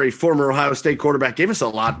Belisari, former Ohio State quarterback. Gave us a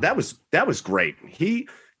lot. That was great. He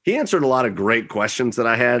answered a lot of great questions that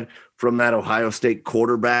I had from that Ohio State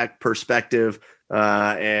quarterback perspective.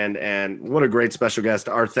 And what a great special guest.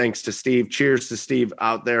 Our thanks to Steve. Cheers to Steve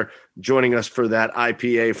out there joining us for that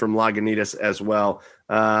IPA from Lagunitas as well.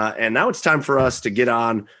 And now it's time for us to get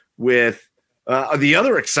on with the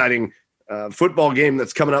other exciting football game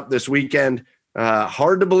that's coming up this weekend.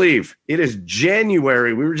 Hard to believe. It is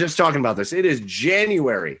January. We were just talking about this. It is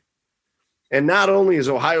January. And not only is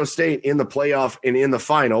Ohio State in the playoff and in the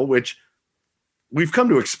final, which we've come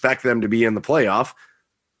to expect them to be in the playoff,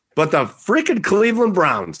 but the freaking Cleveland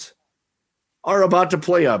Browns are about to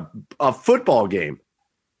play a football game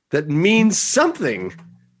that means something.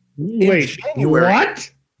 Wait, in January.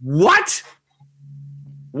 What?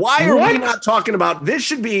 Why are we not talking about this?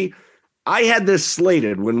 Should be. I had this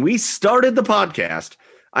slated when we started the podcast.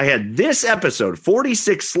 I had this episode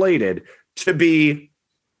 46 slated to be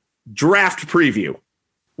draft preview.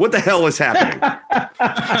 What the hell is happening?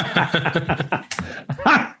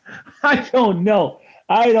 I don't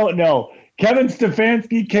know. Kevin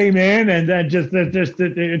Stefanski came in and then just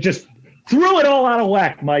threw it all out of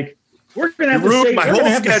whack, Mike. We're gonna have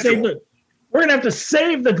to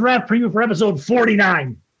save the draft preview for episode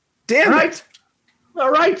 49. Damn it.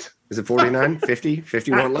 All right. Is it 49, 50,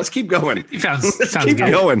 51? Let's keep going. Let's keep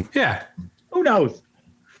going. Yeah. Who knows?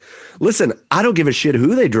 Listen, I don't give a shit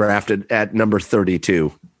who they drafted at number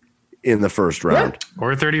 32 in the first round. Yeah.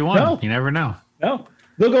 Or 31. No. You never know. No.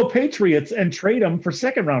 They'll go Patriots and trade them for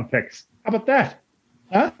second-round picks. How about that?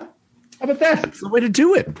 Huh? How about that? That's the way to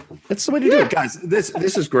do it. That's the way to do it, guys. This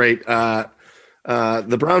is great. The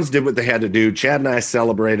Browns did what they had to do. Chad and I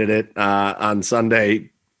celebrated it on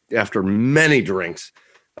Sunday after many drinks.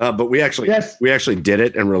 But we actually did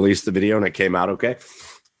it and released the video, and it came out okay.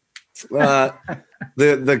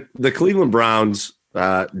 The Cleveland Browns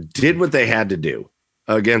did what they had to do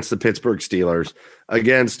against the Pittsburgh Steelers,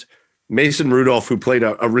 against Mason Rudolph, who played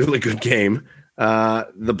a really good game.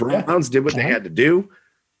 The Browns did what they had to do.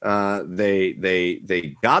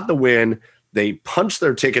 They got the win. They punched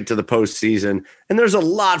their ticket to the postseason. And there's a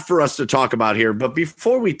lot for us to talk about here. But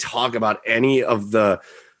before we talk about any of the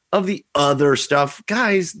other stuff,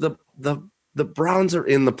 guys, the the Browns are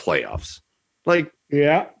in the playoffs. Like,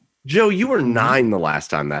 Yeah. Joe, you were 9 the last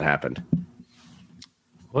time that happened.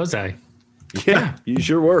 Was I? Yeah, you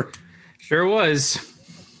sure were. Sure was.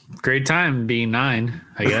 Great time being 9,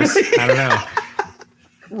 I guess. I don't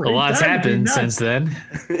know. A lot's happened since then.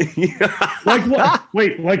 Like what?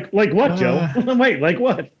 Wait, like what, Joe? Wait, like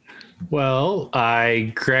what? Well,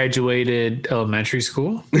 I graduated elementary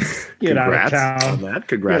school. Get out of Congrats on town. that.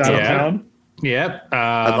 Congrats Get on out of that. town. Yep.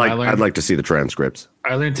 I'd like to see the transcripts.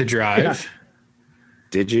 I learned to drive.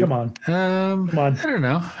 Did you? Come on. Come on. I don't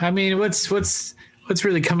know. I mean, what's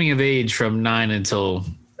really coming of age from 9 until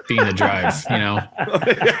being a drive? You know,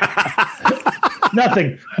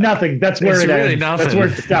 Nothing. That's where It's it really ends. nothing. That's where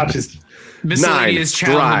it stops. Just miscellaneous 9,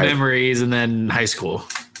 childhood drive. memories, and then high school.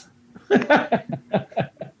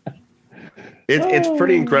 It's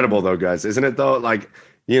pretty incredible though, guys, isn't it though? Like,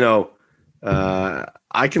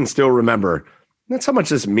 I can still remember. That's how much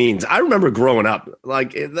this means. I remember growing up.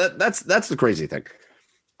 Like that's the crazy thing.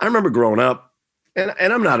 I remember growing up, and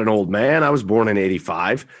I'm not an old man. I was born in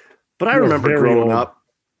 '85, but I You're remember very growing old. up.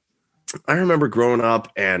 I remember growing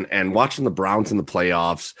up and watching the Browns in the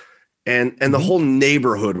playoffs, and the whole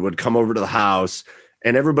neighborhood would come over to the house,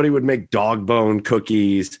 and everybody would make dog bone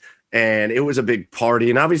cookies, and it was a big party.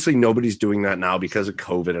 And obviously, nobody's doing that now because of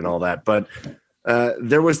COVID and all that. But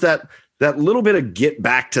there was that little bit of get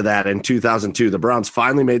back to that in 2002. The Browns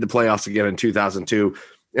finally made the playoffs again in 2002,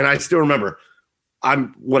 and I still remember.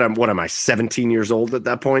 What am I, 17 years old at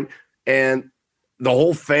that point? And the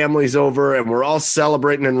whole family's over and we're all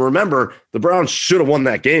celebrating. And remember, the Browns should have won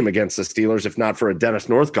that game against the Steelers if not for a Dennis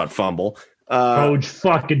Northcutt fumble. Coach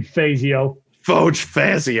fucking Fazio. Foge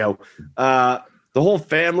Fazio. The whole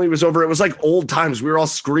family was over. It was like old times. We were all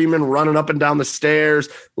screaming, running up and down the stairs.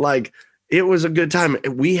 Like, it was a good time.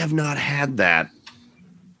 We have not had that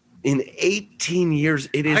in 18 years.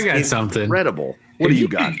 It is I got incredible. something. What do you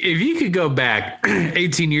got? If you could go back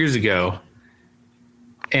 18 years ago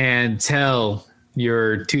and tell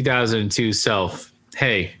your 2002 self,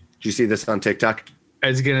 hey, Did you see this on TikTok?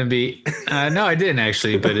 it's going to be, no, I didn't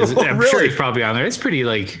actually, but I'm Really? sure it's probably on there. It's pretty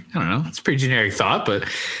I don't know. It's a pretty generic thought, but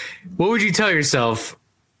what would you tell yourself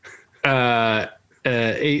 18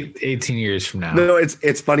 years from now? No,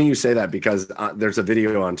 it's funny you say that because there's a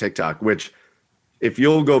video on TikTok, which if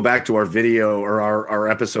you'll go back to our video or our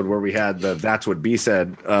episode where we had the That's What B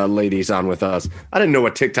Said ladies on with us, I didn't know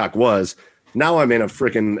what TikTok was. Now I'm in a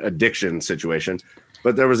freaking addiction situation.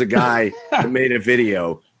 But there was a guy that made a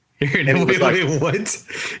video. Wait, what?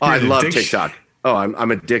 Oh, I You're love addiction- TikTok. Oh,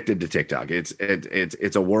 I'm addicted to TikTok. It's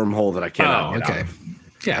a wormhole that I cannot get out okay. of.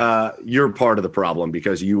 Yeah. You're part of the problem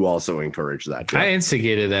because you also encourage that. Joe. I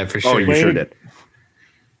instigated that for Oh, sure. you sure did.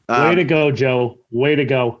 Way to go, Joe. Way to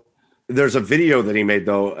go. There's a video that he made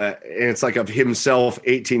though, and it's like of himself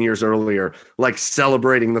 18 years earlier, like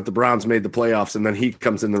celebrating that the Browns made the playoffs, and then he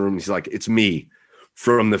comes in the room and he's like, "It's me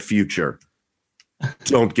from the future.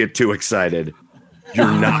 Don't get too excited.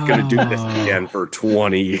 You're not going to do this again for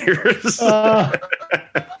 20 years." Oh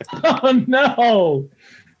no!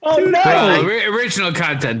 Oh no! Well, original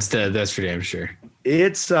content's dead. That's for damn sure.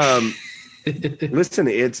 It's listen,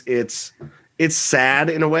 it's sad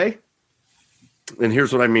in a way, and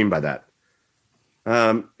here's what I mean by that.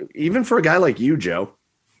 Even for a guy like you, Joe,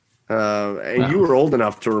 and you were old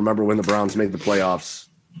enough to remember when the Browns made the playoffs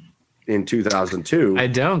in 2002. I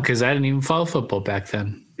don't, because I didn't even follow football back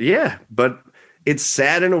then. Yeah, but it's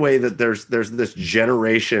sad in a way that there's this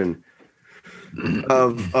generation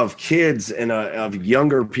of kids and of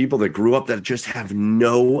younger people that grew up that just have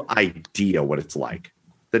no idea what it's like.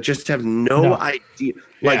 That just have no idea.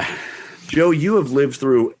 Like, Joe, you have lived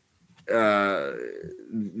through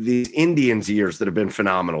these Indians years that have been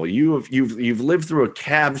phenomenal. You've lived through a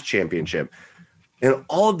Cavs championship, and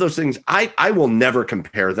all of those things. I will never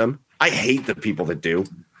compare them. I hate the people that do.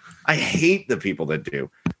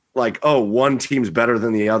 Like, oh, one team's better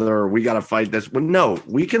than the other, or we got to fight this. Well, no,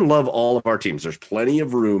 we can love all of our teams. There's plenty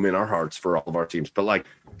of room in our hearts for all of our teams. But, like,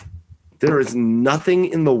 there is nothing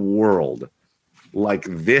in the world like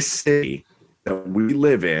this city that we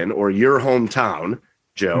live in or your hometown,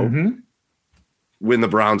 Joe, when the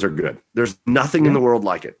Browns are good. There's nothing in the world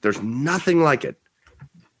like it. There's nothing like it.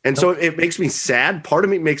 And so it makes me sad. Part of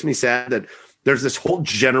me makes me sad that there's this whole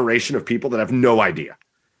generation of people that have no idea.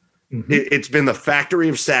 It's been the factory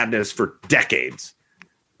of sadness for decades,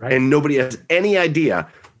 and nobody has any idea,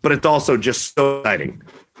 but it's also just so exciting.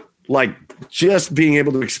 Like, just being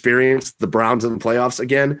able to experience the Browns in the playoffs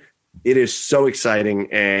again, it is so exciting,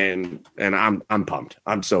 and I'm pumped.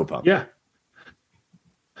 I'm so pumped.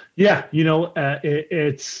 Yeah. You know,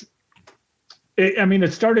 it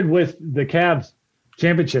started with the Cavs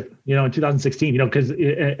championship, in 2016,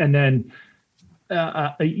 and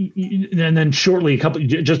then shortly,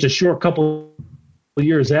 just a short couple of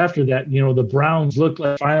years after that, the Browns looked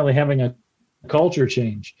like finally having a culture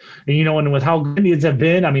change. And with how Indians have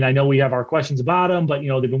been, I know we have our questions about them, but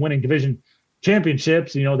they've been winning division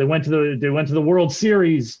championships. They went to the World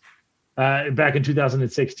Series back in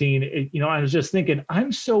 2016. I was just thinking,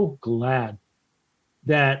 I'm so glad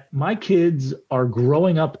that my kids are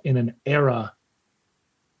growing up in an era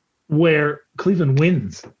where Cleveland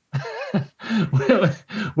wins.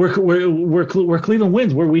 where Cleveland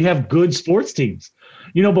wins, where we have good sports teams.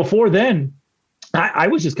 Before then, I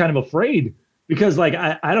was just kind of afraid because,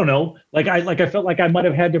 I don't know, I felt like I might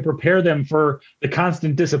have had to prepare them for the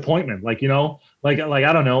constant disappointment. I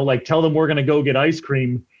don't know, tell them we're going to go get ice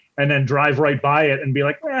cream and then drive right by it and be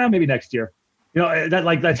like, maybe next year.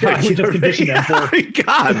 That's how I would just condition them for.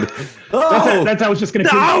 God, that's how I was just going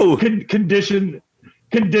to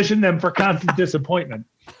condition them for constant disappointment.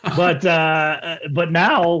 But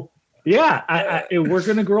now, we're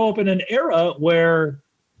going to grow up in an era where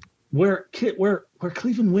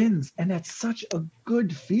Cleveland wins, and that's such a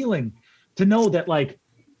good feeling to know that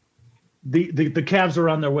the Cavs are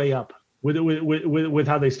on their way up with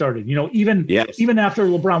how they started. Even after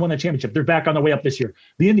LeBron won the championship, they're back on their way up this year.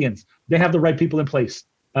 The Indians, they have the right people in place.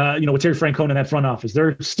 With Terry Francona in that front office,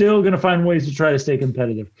 they're still going to find ways to try to stay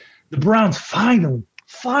competitive. The Browns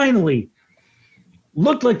finally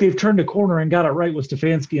looked like they've turned a corner and got it right with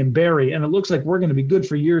Stefanski and Barry, and it looks like we're going to be good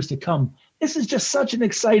for years to come. This is just such an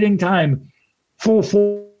exciting time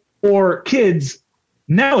for kids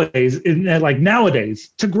nowadays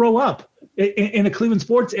to grow up in a Cleveland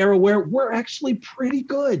sports era where we're actually pretty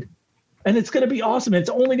good, and it's going to be awesome. It's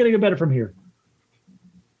only going to get better from here.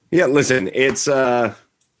 Yeah, listen, it's there's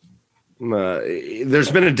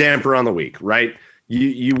been a damper on the week, right?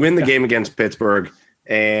 You win the game against Pittsburgh,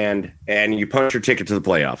 and you punch your ticket to the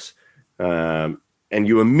playoffs, and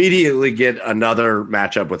you immediately get another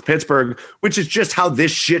matchup with Pittsburgh, which is just how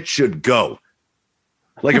this shit should go.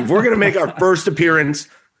 If we're going to make our first appearance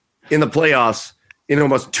in the playoffs in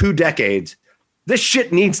almost 2 decades, this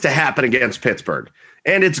shit needs to happen against Pittsburgh,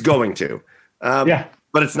 and it's going to. But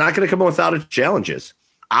it's not going to come without its challenges.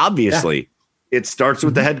 Obviously, it starts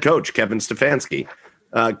with the head coach, Kevin Stefanski.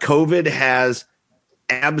 COVID has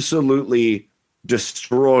absolutely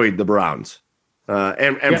destroyed the Browns.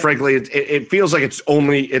 And frankly, it feels like it's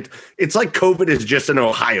like COVID is just an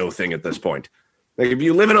Ohio thing at this point. If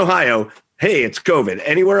you live in Ohio, hey, it's COVID.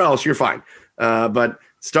 Anywhere else, you're fine. But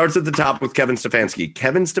starts at the top with Kevin Stefanski.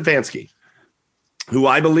 Kevin Stefanski, who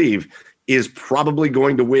I believe is probably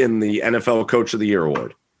going to win the NFL Coach of the Year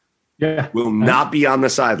award, will not be on the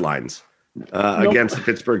sidelines against the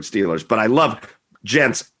Pittsburgh Steelers. But I love,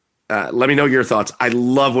 gents, let me know your thoughts. I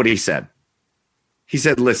love what he said. He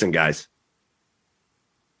said, listen, guys,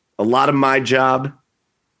 a lot of my job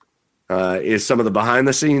is some of the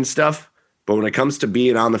behind-the-scenes stuff, but when it comes to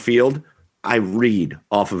being on the field, I read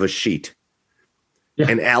off of a sheet. Yeah.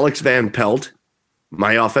 And Alex Van Pelt,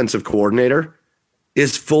 my offensive coordinator,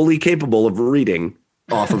 is fully capable of reading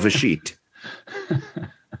off of a sheet.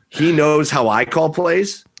 He knows how I call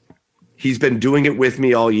plays. He's been doing it with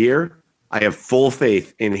me all year. I have full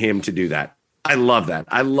faith in him to do that. I love that.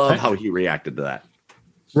 I love how he reacted to that.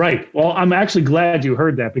 Right. Well, I'm actually glad you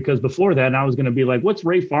heard that, because before that, I was going to be like, what's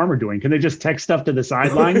Ray Farmer doing? Can they just text stuff to the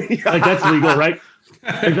sideline? That's legal, right?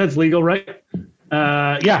 That's legal, right?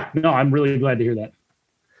 No, I'm really glad to hear that.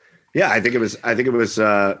 Yeah, I think it was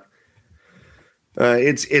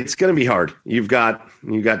it's going to be hard. You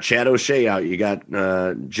got Chad O'Shea out. You got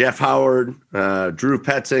Jeff Howard, Drew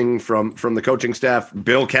Petzing from the coaching staff.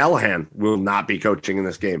 Bill Callahan will not be coaching in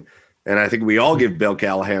this game. And I think we all give Bill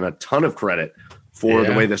Callahan a ton of credit for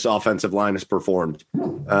the way this offensive line has performed.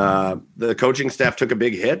 The coaching staff took a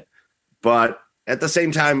big hit, but at the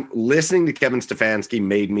same time, listening to Kevin Stefanski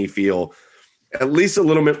made me feel at least a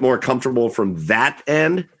little bit more comfortable from that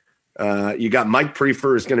end. You got Mike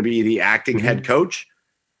Prefer is going to be the acting head coach,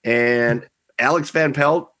 and Alex Van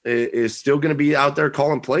Pelt is still going to be out there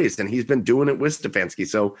calling plays, and he's been doing it with Stefanski.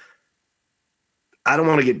 So I don't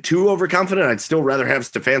want to get too overconfident. I'd still rather have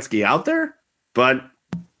Stefanski out there, but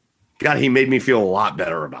God, he made me feel a lot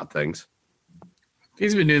better about things.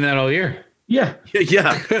 He's been doing that all year. Yeah.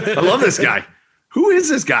 I love this guy. Who is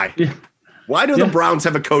this guy? Yeah. Why do the Browns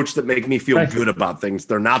have a coach that make me feel good about things?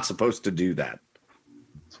 They're not supposed to do that.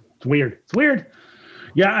 It's weird.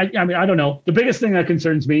 Yeah, I mean, I don't know. The biggest thing that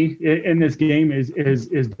concerns me in this game is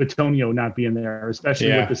Bitonio not being there,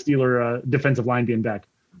 especially with the Steeler defensive line being back.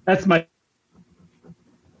 That's my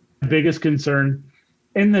biggest concern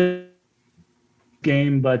in the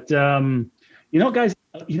game. But Guys,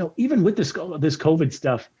 even with this COVID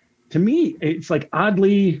stuff, to me, it's like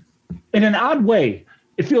oddly, in an odd way,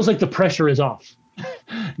 it feels like the pressure is off.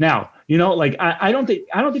 Now, I don't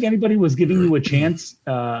think anybody was giving you a chance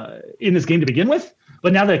in this game to begin with.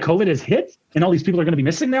 But now that COVID has hit and all these people are going to be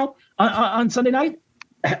missing now on Sunday night,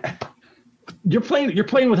 you're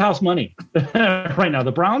playing with house money right now.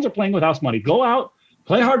 The Browns are playing with house money. Go out,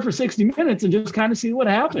 play hard for 60 minutes, and just kind of see what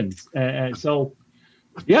happens. So,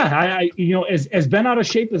 yeah, as bent out of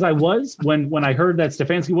shape as I was when I heard that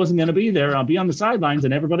Stefanski wasn't going to be there, I'll be on the sidelines,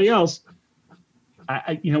 and everybody else.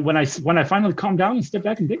 When I finally calm down and step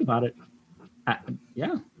back and think about it, it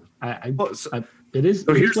is.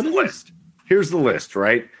 So here's the list. Here's the list,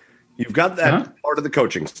 right? You've got that part of the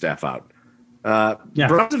coaching staff out.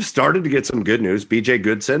 Browns have started to get some good news. BJ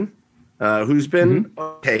Goodson, who's been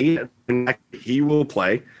okay, he will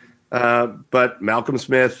play. But Malcolm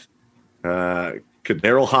Smith,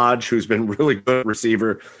 Kaderil Hodge, who's been really good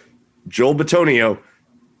receiver, Joel Bitonio.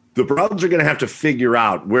 The Browns are going to have to figure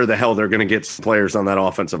out where the hell they're going to get some players on that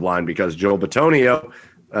offensive line because Joel Bitonio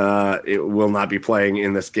it will not be playing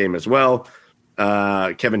in this game as well.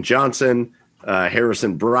 Kevin Johnson,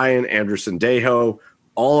 Harrison Bryant, Anderson Dejo,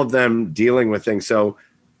 all of them dealing with things. So,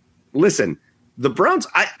 listen, the Browns,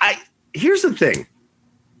 here's the thing.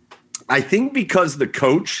 I think because the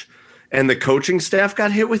coach and the coaching staff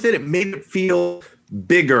got hit with it, it made it feel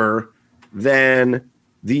bigger than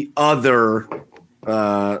the other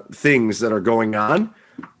things that are going on.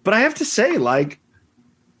 But I have to say, like,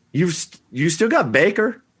 you still got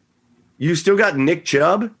Baker. You still got Nick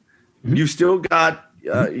Chubb. You still got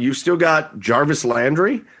Jarvis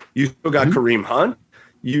Landry. You still got Kareem Hunt.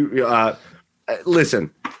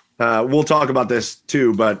 Listen, we'll talk about this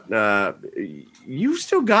too, but you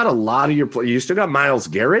still got a lot of you still got Myles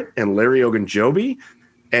Garrett and Larry Ogunjobi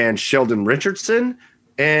and Sheldon Richardson,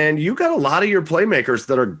 and you got a lot of your playmakers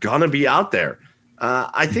that are gonna be out there.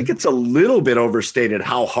 I think it's a little bit overstated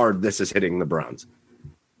how hard this is hitting the Browns.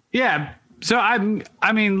 Yeah. So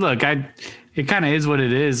look, it kind of is what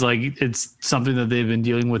it is. Like, it's something that they've been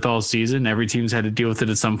dealing with all season. Every team's had to deal with it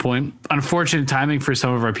at some point. Unfortunate timing for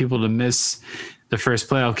some of our people to miss the first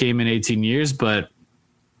playoff game in 18 years, but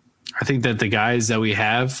I think that the guys that we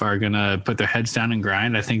have are going to put their heads down and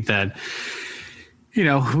grind. I think that,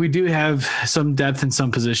 we do have some depth in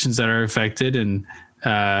some positions that are affected, and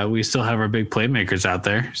we still have our big playmakers out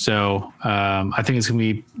there. So I think it's going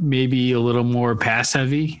to be maybe a little more pass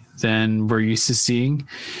heavy than we're used to seeing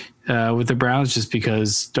with the Browns, just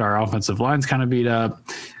because our offensive line's kind of beat up.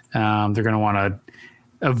 They're going to want to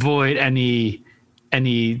avoid any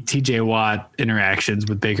TJ Watt interactions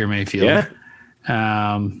with Baker Mayfield. Yeah.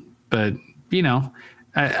 But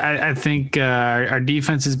I think our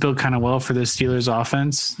defense is built kind of well for the Steelers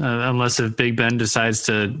offense, unless if Big Ben decides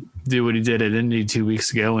to do what he did at Indy 2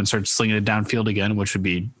 weeks ago and start slinging it downfield again, which would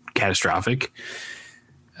be catastrophic.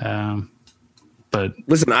 But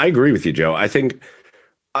listen, I agree with you, Joe. I think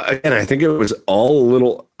it was all a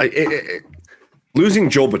little losing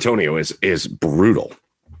Joel Bitonio is brutal.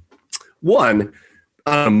 One,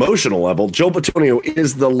 on an emotional level, Joel Bitonio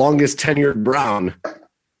is the longest tenured Brown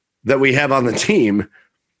that we have on the team.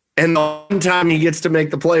 And the one time he gets to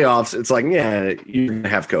make the playoffs, it's like, yeah, you're going to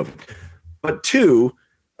have COVID. But two,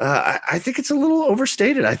 I think it's a little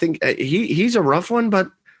overstated. I think he's a rough one,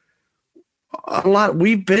 but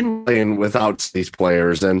we've been playing without these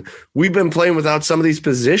players, and we've been playing without some of these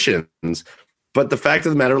positions. But the fact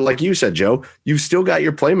of the matter, like you said, Joe, you've still got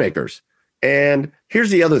your playmakers. And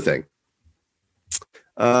here's the other thing.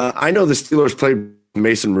 I know the Steelers played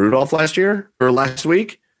Mason Rudolph last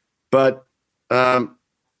week, but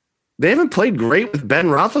they haven't played great with Ben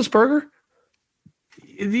Roethlisberger.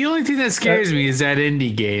 The only thing that scares me is that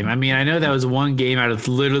Indy game. I mean, I know that was one game out of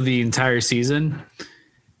literally the entire season,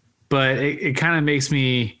 but it kind of makes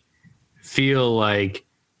me feel like,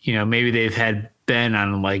 maybe they've had Ben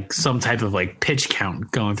on like some type of like pitch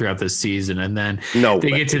count going throughout this season. And then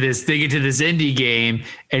they get to this Indy game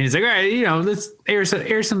and he's like, all right, let's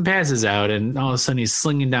air some passes out. And all of a sudden he's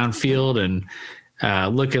slinging downfield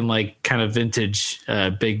and looking like kind of vintage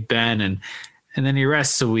Big Ben. And then he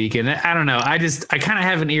rests a week. And I don't know. I kind of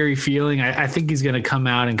have an eerie feeling. I think he's going to come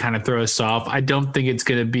out and kind of throw us off. I don't think it's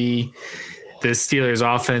going to be the Steelers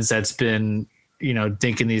offense that's been,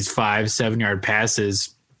 dinking these 5-7 yard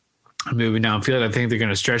passes moving downfield. I think they're going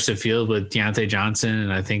to stretch the field with Deontay Johnson.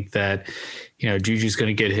 And I think that, Juju's going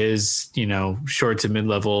to get his, short to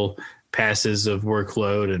mid-level passes of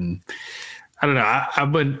workload. And I don't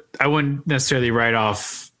know. I wouldn't necessarily write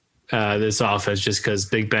off this offense just because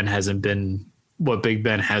Big Ben hasn't been what Big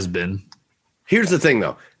Ben has been. Here's the thing,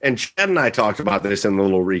 though, and Chad and I talked about this in the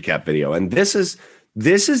little recap video, and this is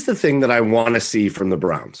the thing that I want to see from the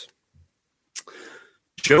Browns.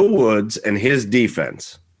 Joe Woods and his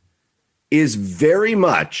defense is very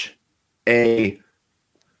much a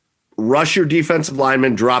rush your defensive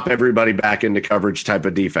lineman, drop everybody back into coverage type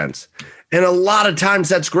of defense. And a lot of times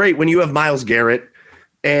that's great when you have Myles Garrett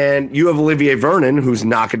and you have Olivier Vernon, who's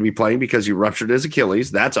not going to be playing because he ruptured his Achilles.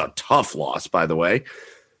 That's a tough loss, by the way.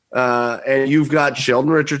 And you've got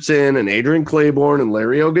Sheldon Richardson and Adrian Claiborne and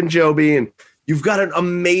Larry Ogunjobi, and you've got an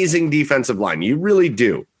amazing defensive line. You really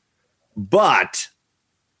do. But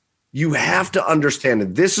you have to understand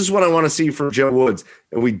that this is what I want to see from Joe Woods.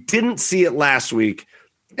 And we didn't see it last week,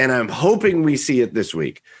 and I'm hoping we see it this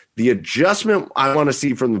week. The adjustment I want to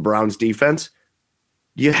see from the Browns defense,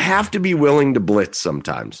 you have to be willing to blitz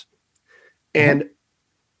sometimes. And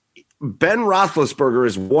Ben Roethlisberger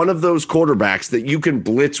is one of those quarterbacks that you can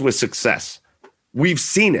blitz with success. We've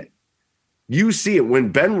seen it. You see it. When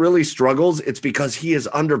Ben really struggles, it's because he is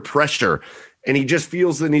under pressure and he just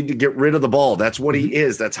feels the need to get rid of the ball. That's what he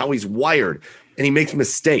is. That's how he's wired. And he makes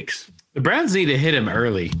mistakes. The Browns need to hit him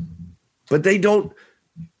early. But they don't.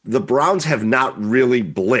 The Browns have not really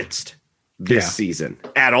blitzed this season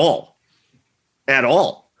at all. At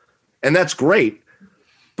all. And that's great.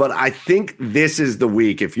 But I think this is the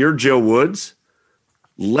week. If you're Joe Woods,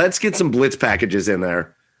 let's get some blitz packages in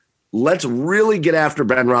there. Let's really get after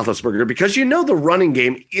Ben Roethlisberger because you know the running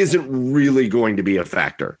game isn't really going to be a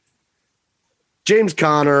factor. James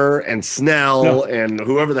Conner and Snell and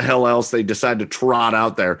whoever the hell else they decide to trot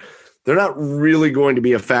out there, they're not really going to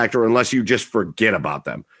be a factor unless you just forget about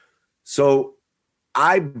them. So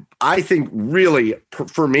I think really,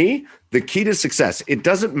 for me, the key to success, it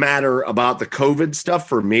doesn't matter about the COVID stuff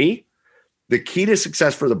for me. The key to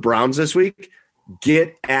success for the Browns this week,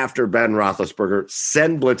 get after Ben Roethlisberger,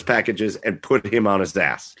 send blitz packages, and put him on his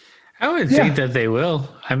ass. I would think that they will.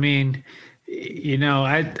 I mean, you know,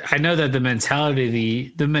 I know that the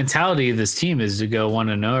mentality of this team is to go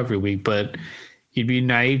 1-0 every week, but you'd be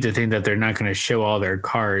naive to think that they're not going to show all their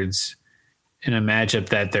cards in a matchup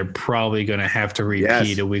that they're probably going to have to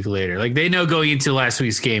repeat a week later. Like they know going into last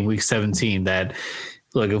week's game, week 17, that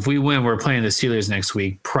look, if we win, we're playing the Steelers next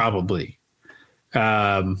week, probably. Or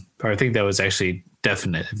I think that was actually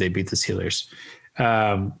definite if they beat the Steelers.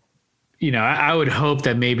 You know, I would hope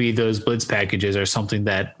that maybe those blitz packages are something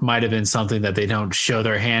that might have been something that they don't show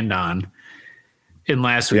their hand on in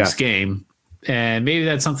last week's game. And maybe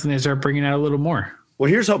that's something they start bringing out a little more.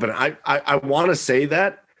 Well, here's hoping. I want to say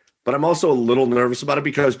that, but I'm also a little nervous about it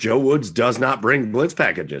because Joe Woods does not bring blitz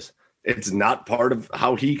packages. It's not part of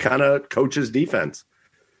how he kind of coaches defense.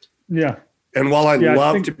 Yeah. And while I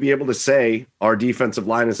love to be able to say our defensive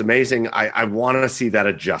line is amazing, I want to see that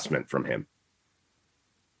adjustment from him.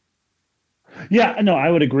 Yeah, no,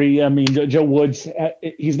 I would agree. I mean, Joe Woods,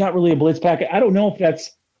 he's not really a blitz packet. I don't know if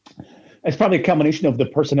that's probably a combination of the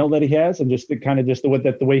personnel that he has and just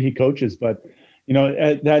the way he coaches. But, you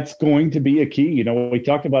know, that's going to be a key. You know, we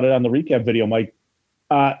talked about it on the recap video, Mike.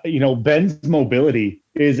 You know, Ben's mobility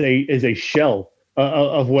is a shell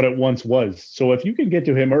of what it once was. So if you can get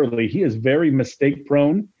to him early, he is very mistake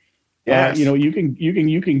prone. Yes. You know,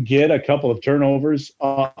 you can get a couple of turnovers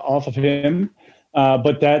off of him.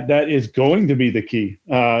 But that is going to be the key,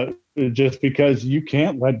 just because you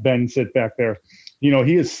can't let Ben sit back there. You know,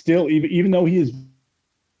 he is still, even though he is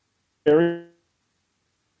very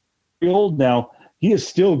old now, he is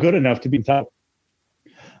still good enough to be top.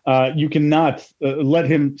 You cannot let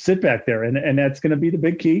him sit back there, and that's going to be the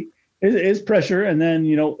big key is pressure. And then,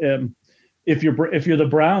 you know, if you're the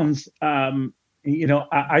Browns, you know,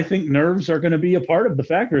 I think nerves are going to be a part of the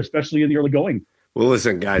factor, especially in the early going. Well,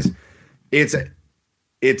 listen, guys, it's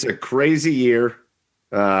a crazy year.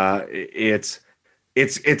 It's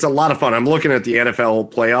a lot of fun. I'm looking at the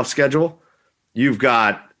NFL playoff schedule. You've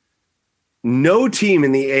got no team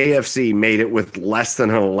in the AFC made it with less than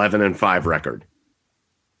an 11-5 record.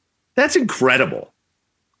 That's incredible.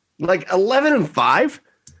 Like 11-5.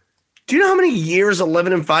 Do you know how many years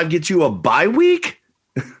 11-5 gets you a bye week?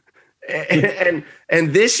 and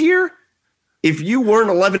this year, if you weren't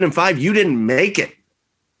 11-5, you didn't make it.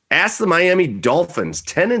 Ask the Miami Dolphins,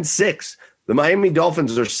 10-6. The Miami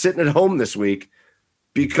Dolphins are sitting at home this week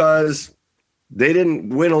because they didn't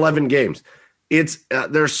win 11 games.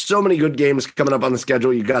 There's so many good games coming up on the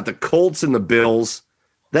schedule. You got the Colts and the Bills.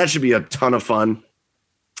 That should be a ton of fun.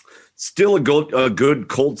 Still a good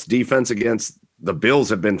Colts defense against the Bills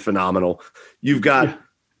have been phenomenal. You've got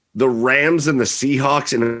the Rams and the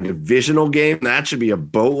Seahawks in a divisional game. That should be a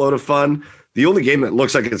boatload of fun. The only game that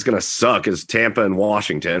looks like it's going to suck is Tampa and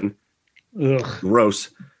Washington. Ugh. Gross.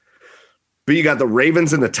 But you got the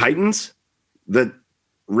Ravens and the Titans. The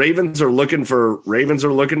Ravens are looking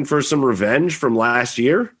for some revenge from last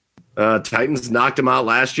year. Titans knocked them out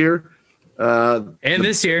last year. And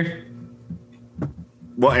this year.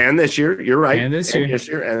 Well, and this year. You're right. And this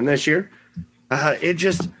year. It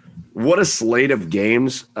just, what a slate of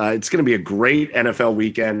games. It's going to be a great NFL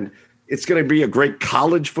weekend. It's going to be a great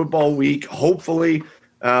college football week, hopefully.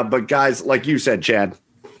 But guys, like you said, Chad,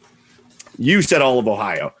 you said all of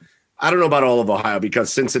Ohio. I don't know about all of Ohio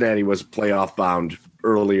because Cincinnati was playoff bound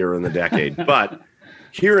earlier in the decade. But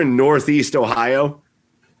here in Northeast Ohio,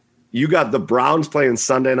 you got the Browns playing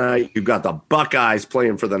Sunday night. You've got the Buckeyes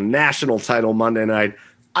playing for the national title Monday night.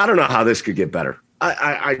 I don't know how this could get better.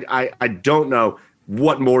 I don't know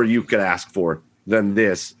what more you could ask for than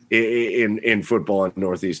this in football in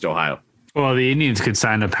Northeast Ohio. Well, the Indians could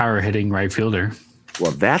sign a power hitting right fielder.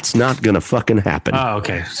 Well, that's not going to fucking happen. Oh,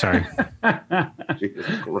 okay. Sorry. Jesus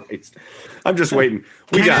Christ. I'm just waiting.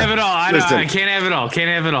 Can't have it all. I know. I can't have it all. Can't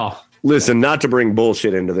have it all. Listen, not to bring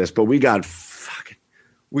bullshit into this, but we got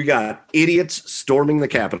idiots storming the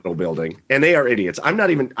Capitol building, and they are idiots.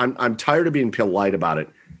 I'm tired of being polite about it.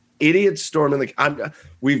 Idiots storming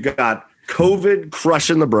we've got COVID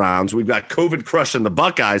crushing the Browns. We've got COVID crushing the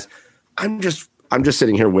Buckeyes. I'm just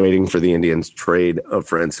sitting here waiting for the Indians trade of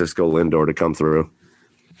Francisco Lindor to come through.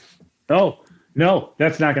 Oh, no,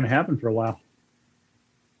 that's not going to happen for a while.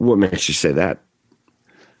 What makes you say that?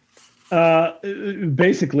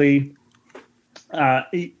 Basically,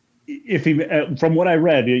 if he, from what I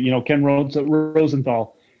read, Ken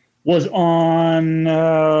Rosenthal was on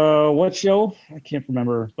what show? I can't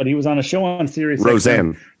remember, but he was on a show on Sirius.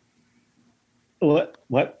 Roseanne. What?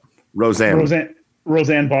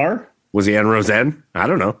 Roseanne Barr. Was he on Roseanne? I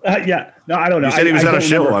don't know. Yeah. No, I don't know. You said he was on a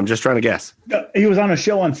show. Remember. I'm just trying to guess. He was on a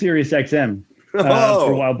show on Sirius XM for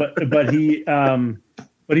a while, but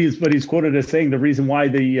he's quoted as saying the reason why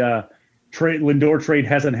the Lindor trade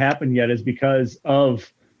hasn't happened yet is because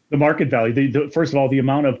of the market value. First of all, the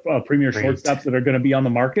amount of premier shortstops that are going to be on the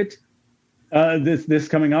market this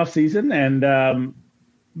coming off season, and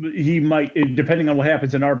he might, depending on what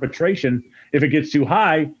happens in arbitration, if it gets too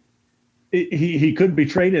high, he could be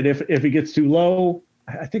traded. If he gets too low,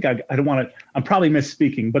 I think I don't want to. I'm probably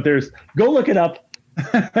misspeaking, but go look it up.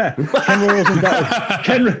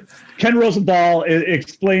 Ken Rosenthal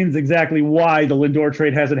explains exactly why the Lindor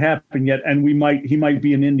trade hasn't happened yet, and he might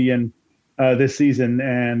be an Indian this season,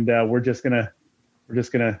 and we're just gonna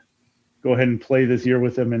go ahead and play this year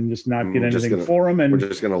with him and just not get anything for him, and we're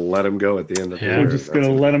just gonna let him go at the end of the year. We're just gonna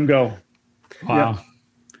let him go. Wow. Yeah.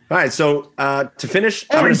 All right, so to finish,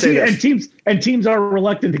 I'm going to say this. And teams are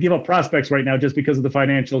reluctant to give up prospects right now just because of the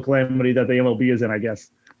financial calamity that the MLB is in, I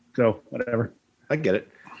guess. So whatever. I get it.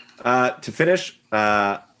 To finish,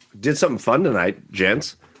 did something fun tonight,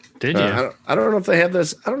 gents. Did you? I don't know if they have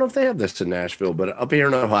this. I don't know if they have this in Nashville, but up here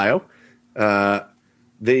in Ohio,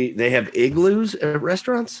 they have igloos at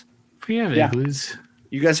restaurants. We have igloos.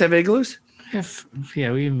 You guys have igloos?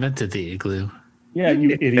 Yeah, we invented the igloo. Yeah,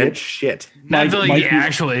 you idiot. Shit. Not the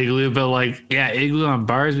actual igloo, but igloo on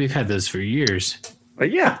bars. We've had those for years.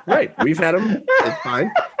 Yeah, right. We've had them. It's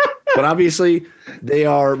fine. But obviously, they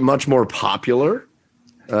are much more popular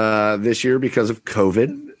this year because of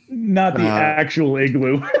COVID. Not the actual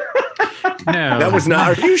igloo. No. That was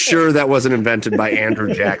not. Are you sure that wasn't invented by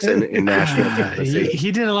Andrew Jackson in Nashville, Tennessee?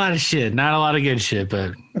 He did a lot of shit. Not a lot of good shit,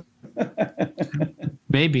 but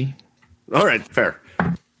maybe. All right, fair.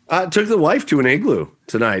 Took the wife to an igloo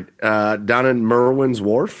tonight down in Merwin's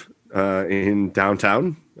Wharf in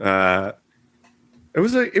downtown. It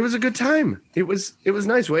was a good time. It was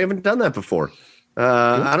nice. We haven't done that before.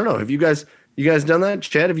 I don't know. Have you guys done that?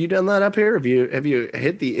 Chad, have you done that up here? Have you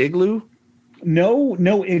hit the igloo? No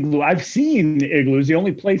igloo. I've seen igloos. The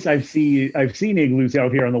only place I've seen igloos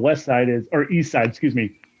out here on the west side east side, excuse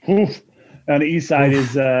me. Oof. On the east side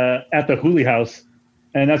is at the Hooley House.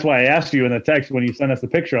 And that's why I asked you in the text when you sent us the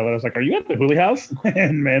picture of it. I was like, "Are you at the Hooley House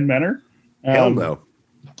in Menor?" Hell no.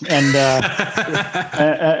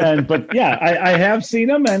 But yeah, I have seen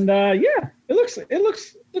them, and it looks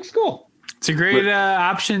cool. It's a great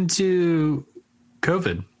option to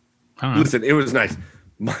COVID. I don't know. Listen, it was nice.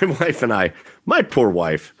 My wife and my poor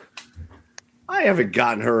wife, I haven't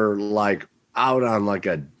gotten her out on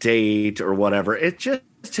a date or whatever. It just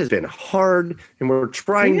has been hard, and we're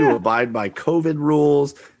trying to abide by COVID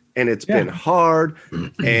rules, and it's been hard.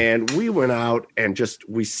 And we went out and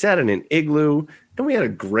we sat in an igloo, and we had a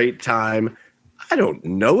great time. I don't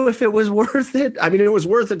know if it was worth it. I mean, it was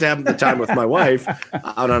worth it to have the time with my wife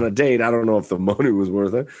out on a date. I don't know if the money was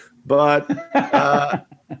worth it, but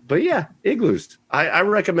yeah, igloos. I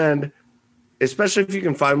recommend especially if you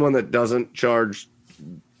can find one that doesn't charge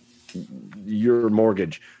your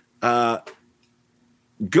mortgage. Go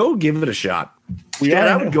give it a shot.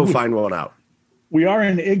 I would go find one out. We are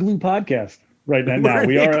an Igloo podcast right now.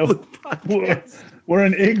 We're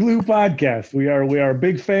an Igloo podcast. We are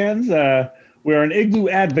big fans. We are an Igloo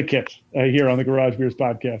advocate here on the Garage Beers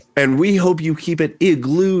podcast. And we hope you keep it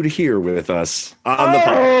iglooed here with us on the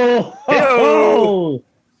podcast.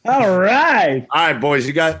 All right. All right, boys.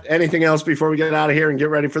 You got anything else before we get out of here and get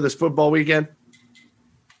ready for this football weekend?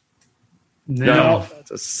 No.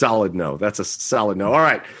 That's a solid no. All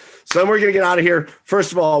right. So then we're going to get out of here.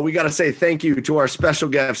 First of all, we got to say thank you to our special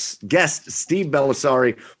guest Steve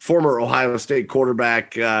Bellisari, former Ohio State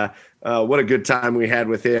quarterback. What a good time we had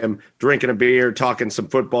with him, drinking a beer, talking some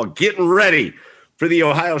football, getting ready for the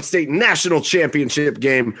Ohio State National Championship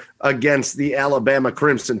game against the Alabama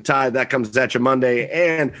Crimson Tide. That comes at you Monday.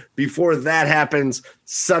 And before that happens,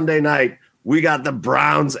 Sunday night, we got the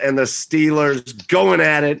Browns and the Steelers going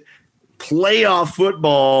at it. Playoff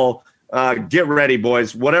football. Get ready,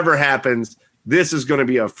 boys. Whatever happens, this is going to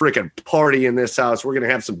be a freaking party in this house. We're going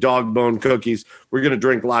to have some dog bone cookies. We're going to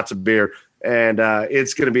drink lots of beer, and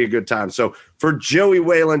it's going to be a good time. So for Joey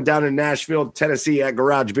Whalen down in Nashville, Tennessee at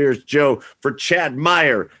Garage Beers, Joe. For Chad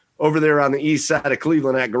Meyer over there on the east side of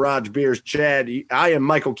Cleveland at Garage Beers, Chad. I am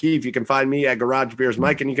Michael Keefe. You can find me at Garage Beers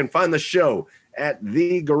Mike, and you can find the show at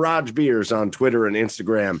The Garage Beers on Twitter and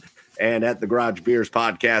Instagram, and at the Garage Beers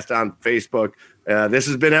Podcast on Facebook. This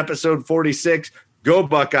has been episode 46. Go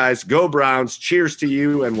Buckeyes, go Browns. Cheers to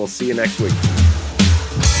you, and we'll see you next week.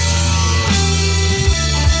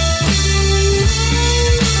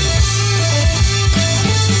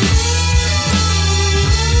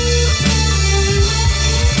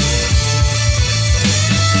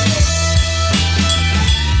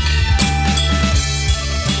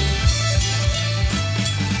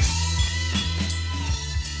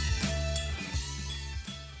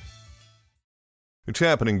 It's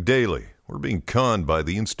happening daily. We're being conned by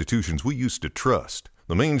the institutions we used to trust.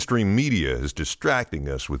 The mainstream media is distracting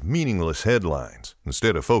us with meaningless headlines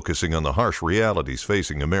instead of focusing on the harsh realities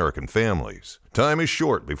facing American families. Time is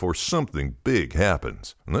short before something big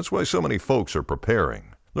happens, and that's why so many folks are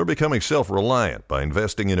preparing. They're becoming self-reliant by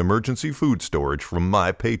investing in emergency food storage from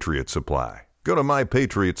My Patriot Supply. Go to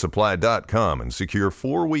MyPatriotSupply.com and secure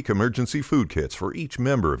 4-week emergency food kits for each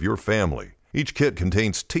member of your family. Each kit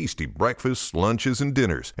contains tasty breakfasts, lunches, and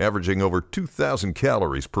dinners, averaging over 2,000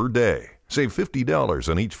 calories per day. Save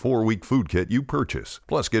 $50 on each 4-week food kit you purchase.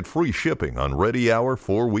 Plus, get free shipping on Ready Hour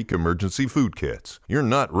 4-week emergency food kits. You're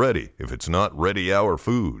not ready if it's not Ready Hour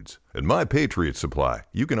Foods. At My Patriot Supply,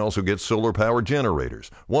 you can also get solar power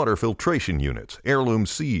generators, water filtration units, heirloom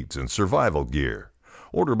seeds, and survival gear.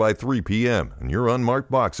 Order by 3 p.m. and your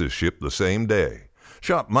unmarked boxes ship the same day.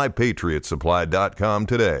 Shop MyPatriotSupply.com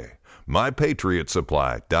today.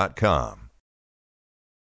 MyPatriotSupply.com.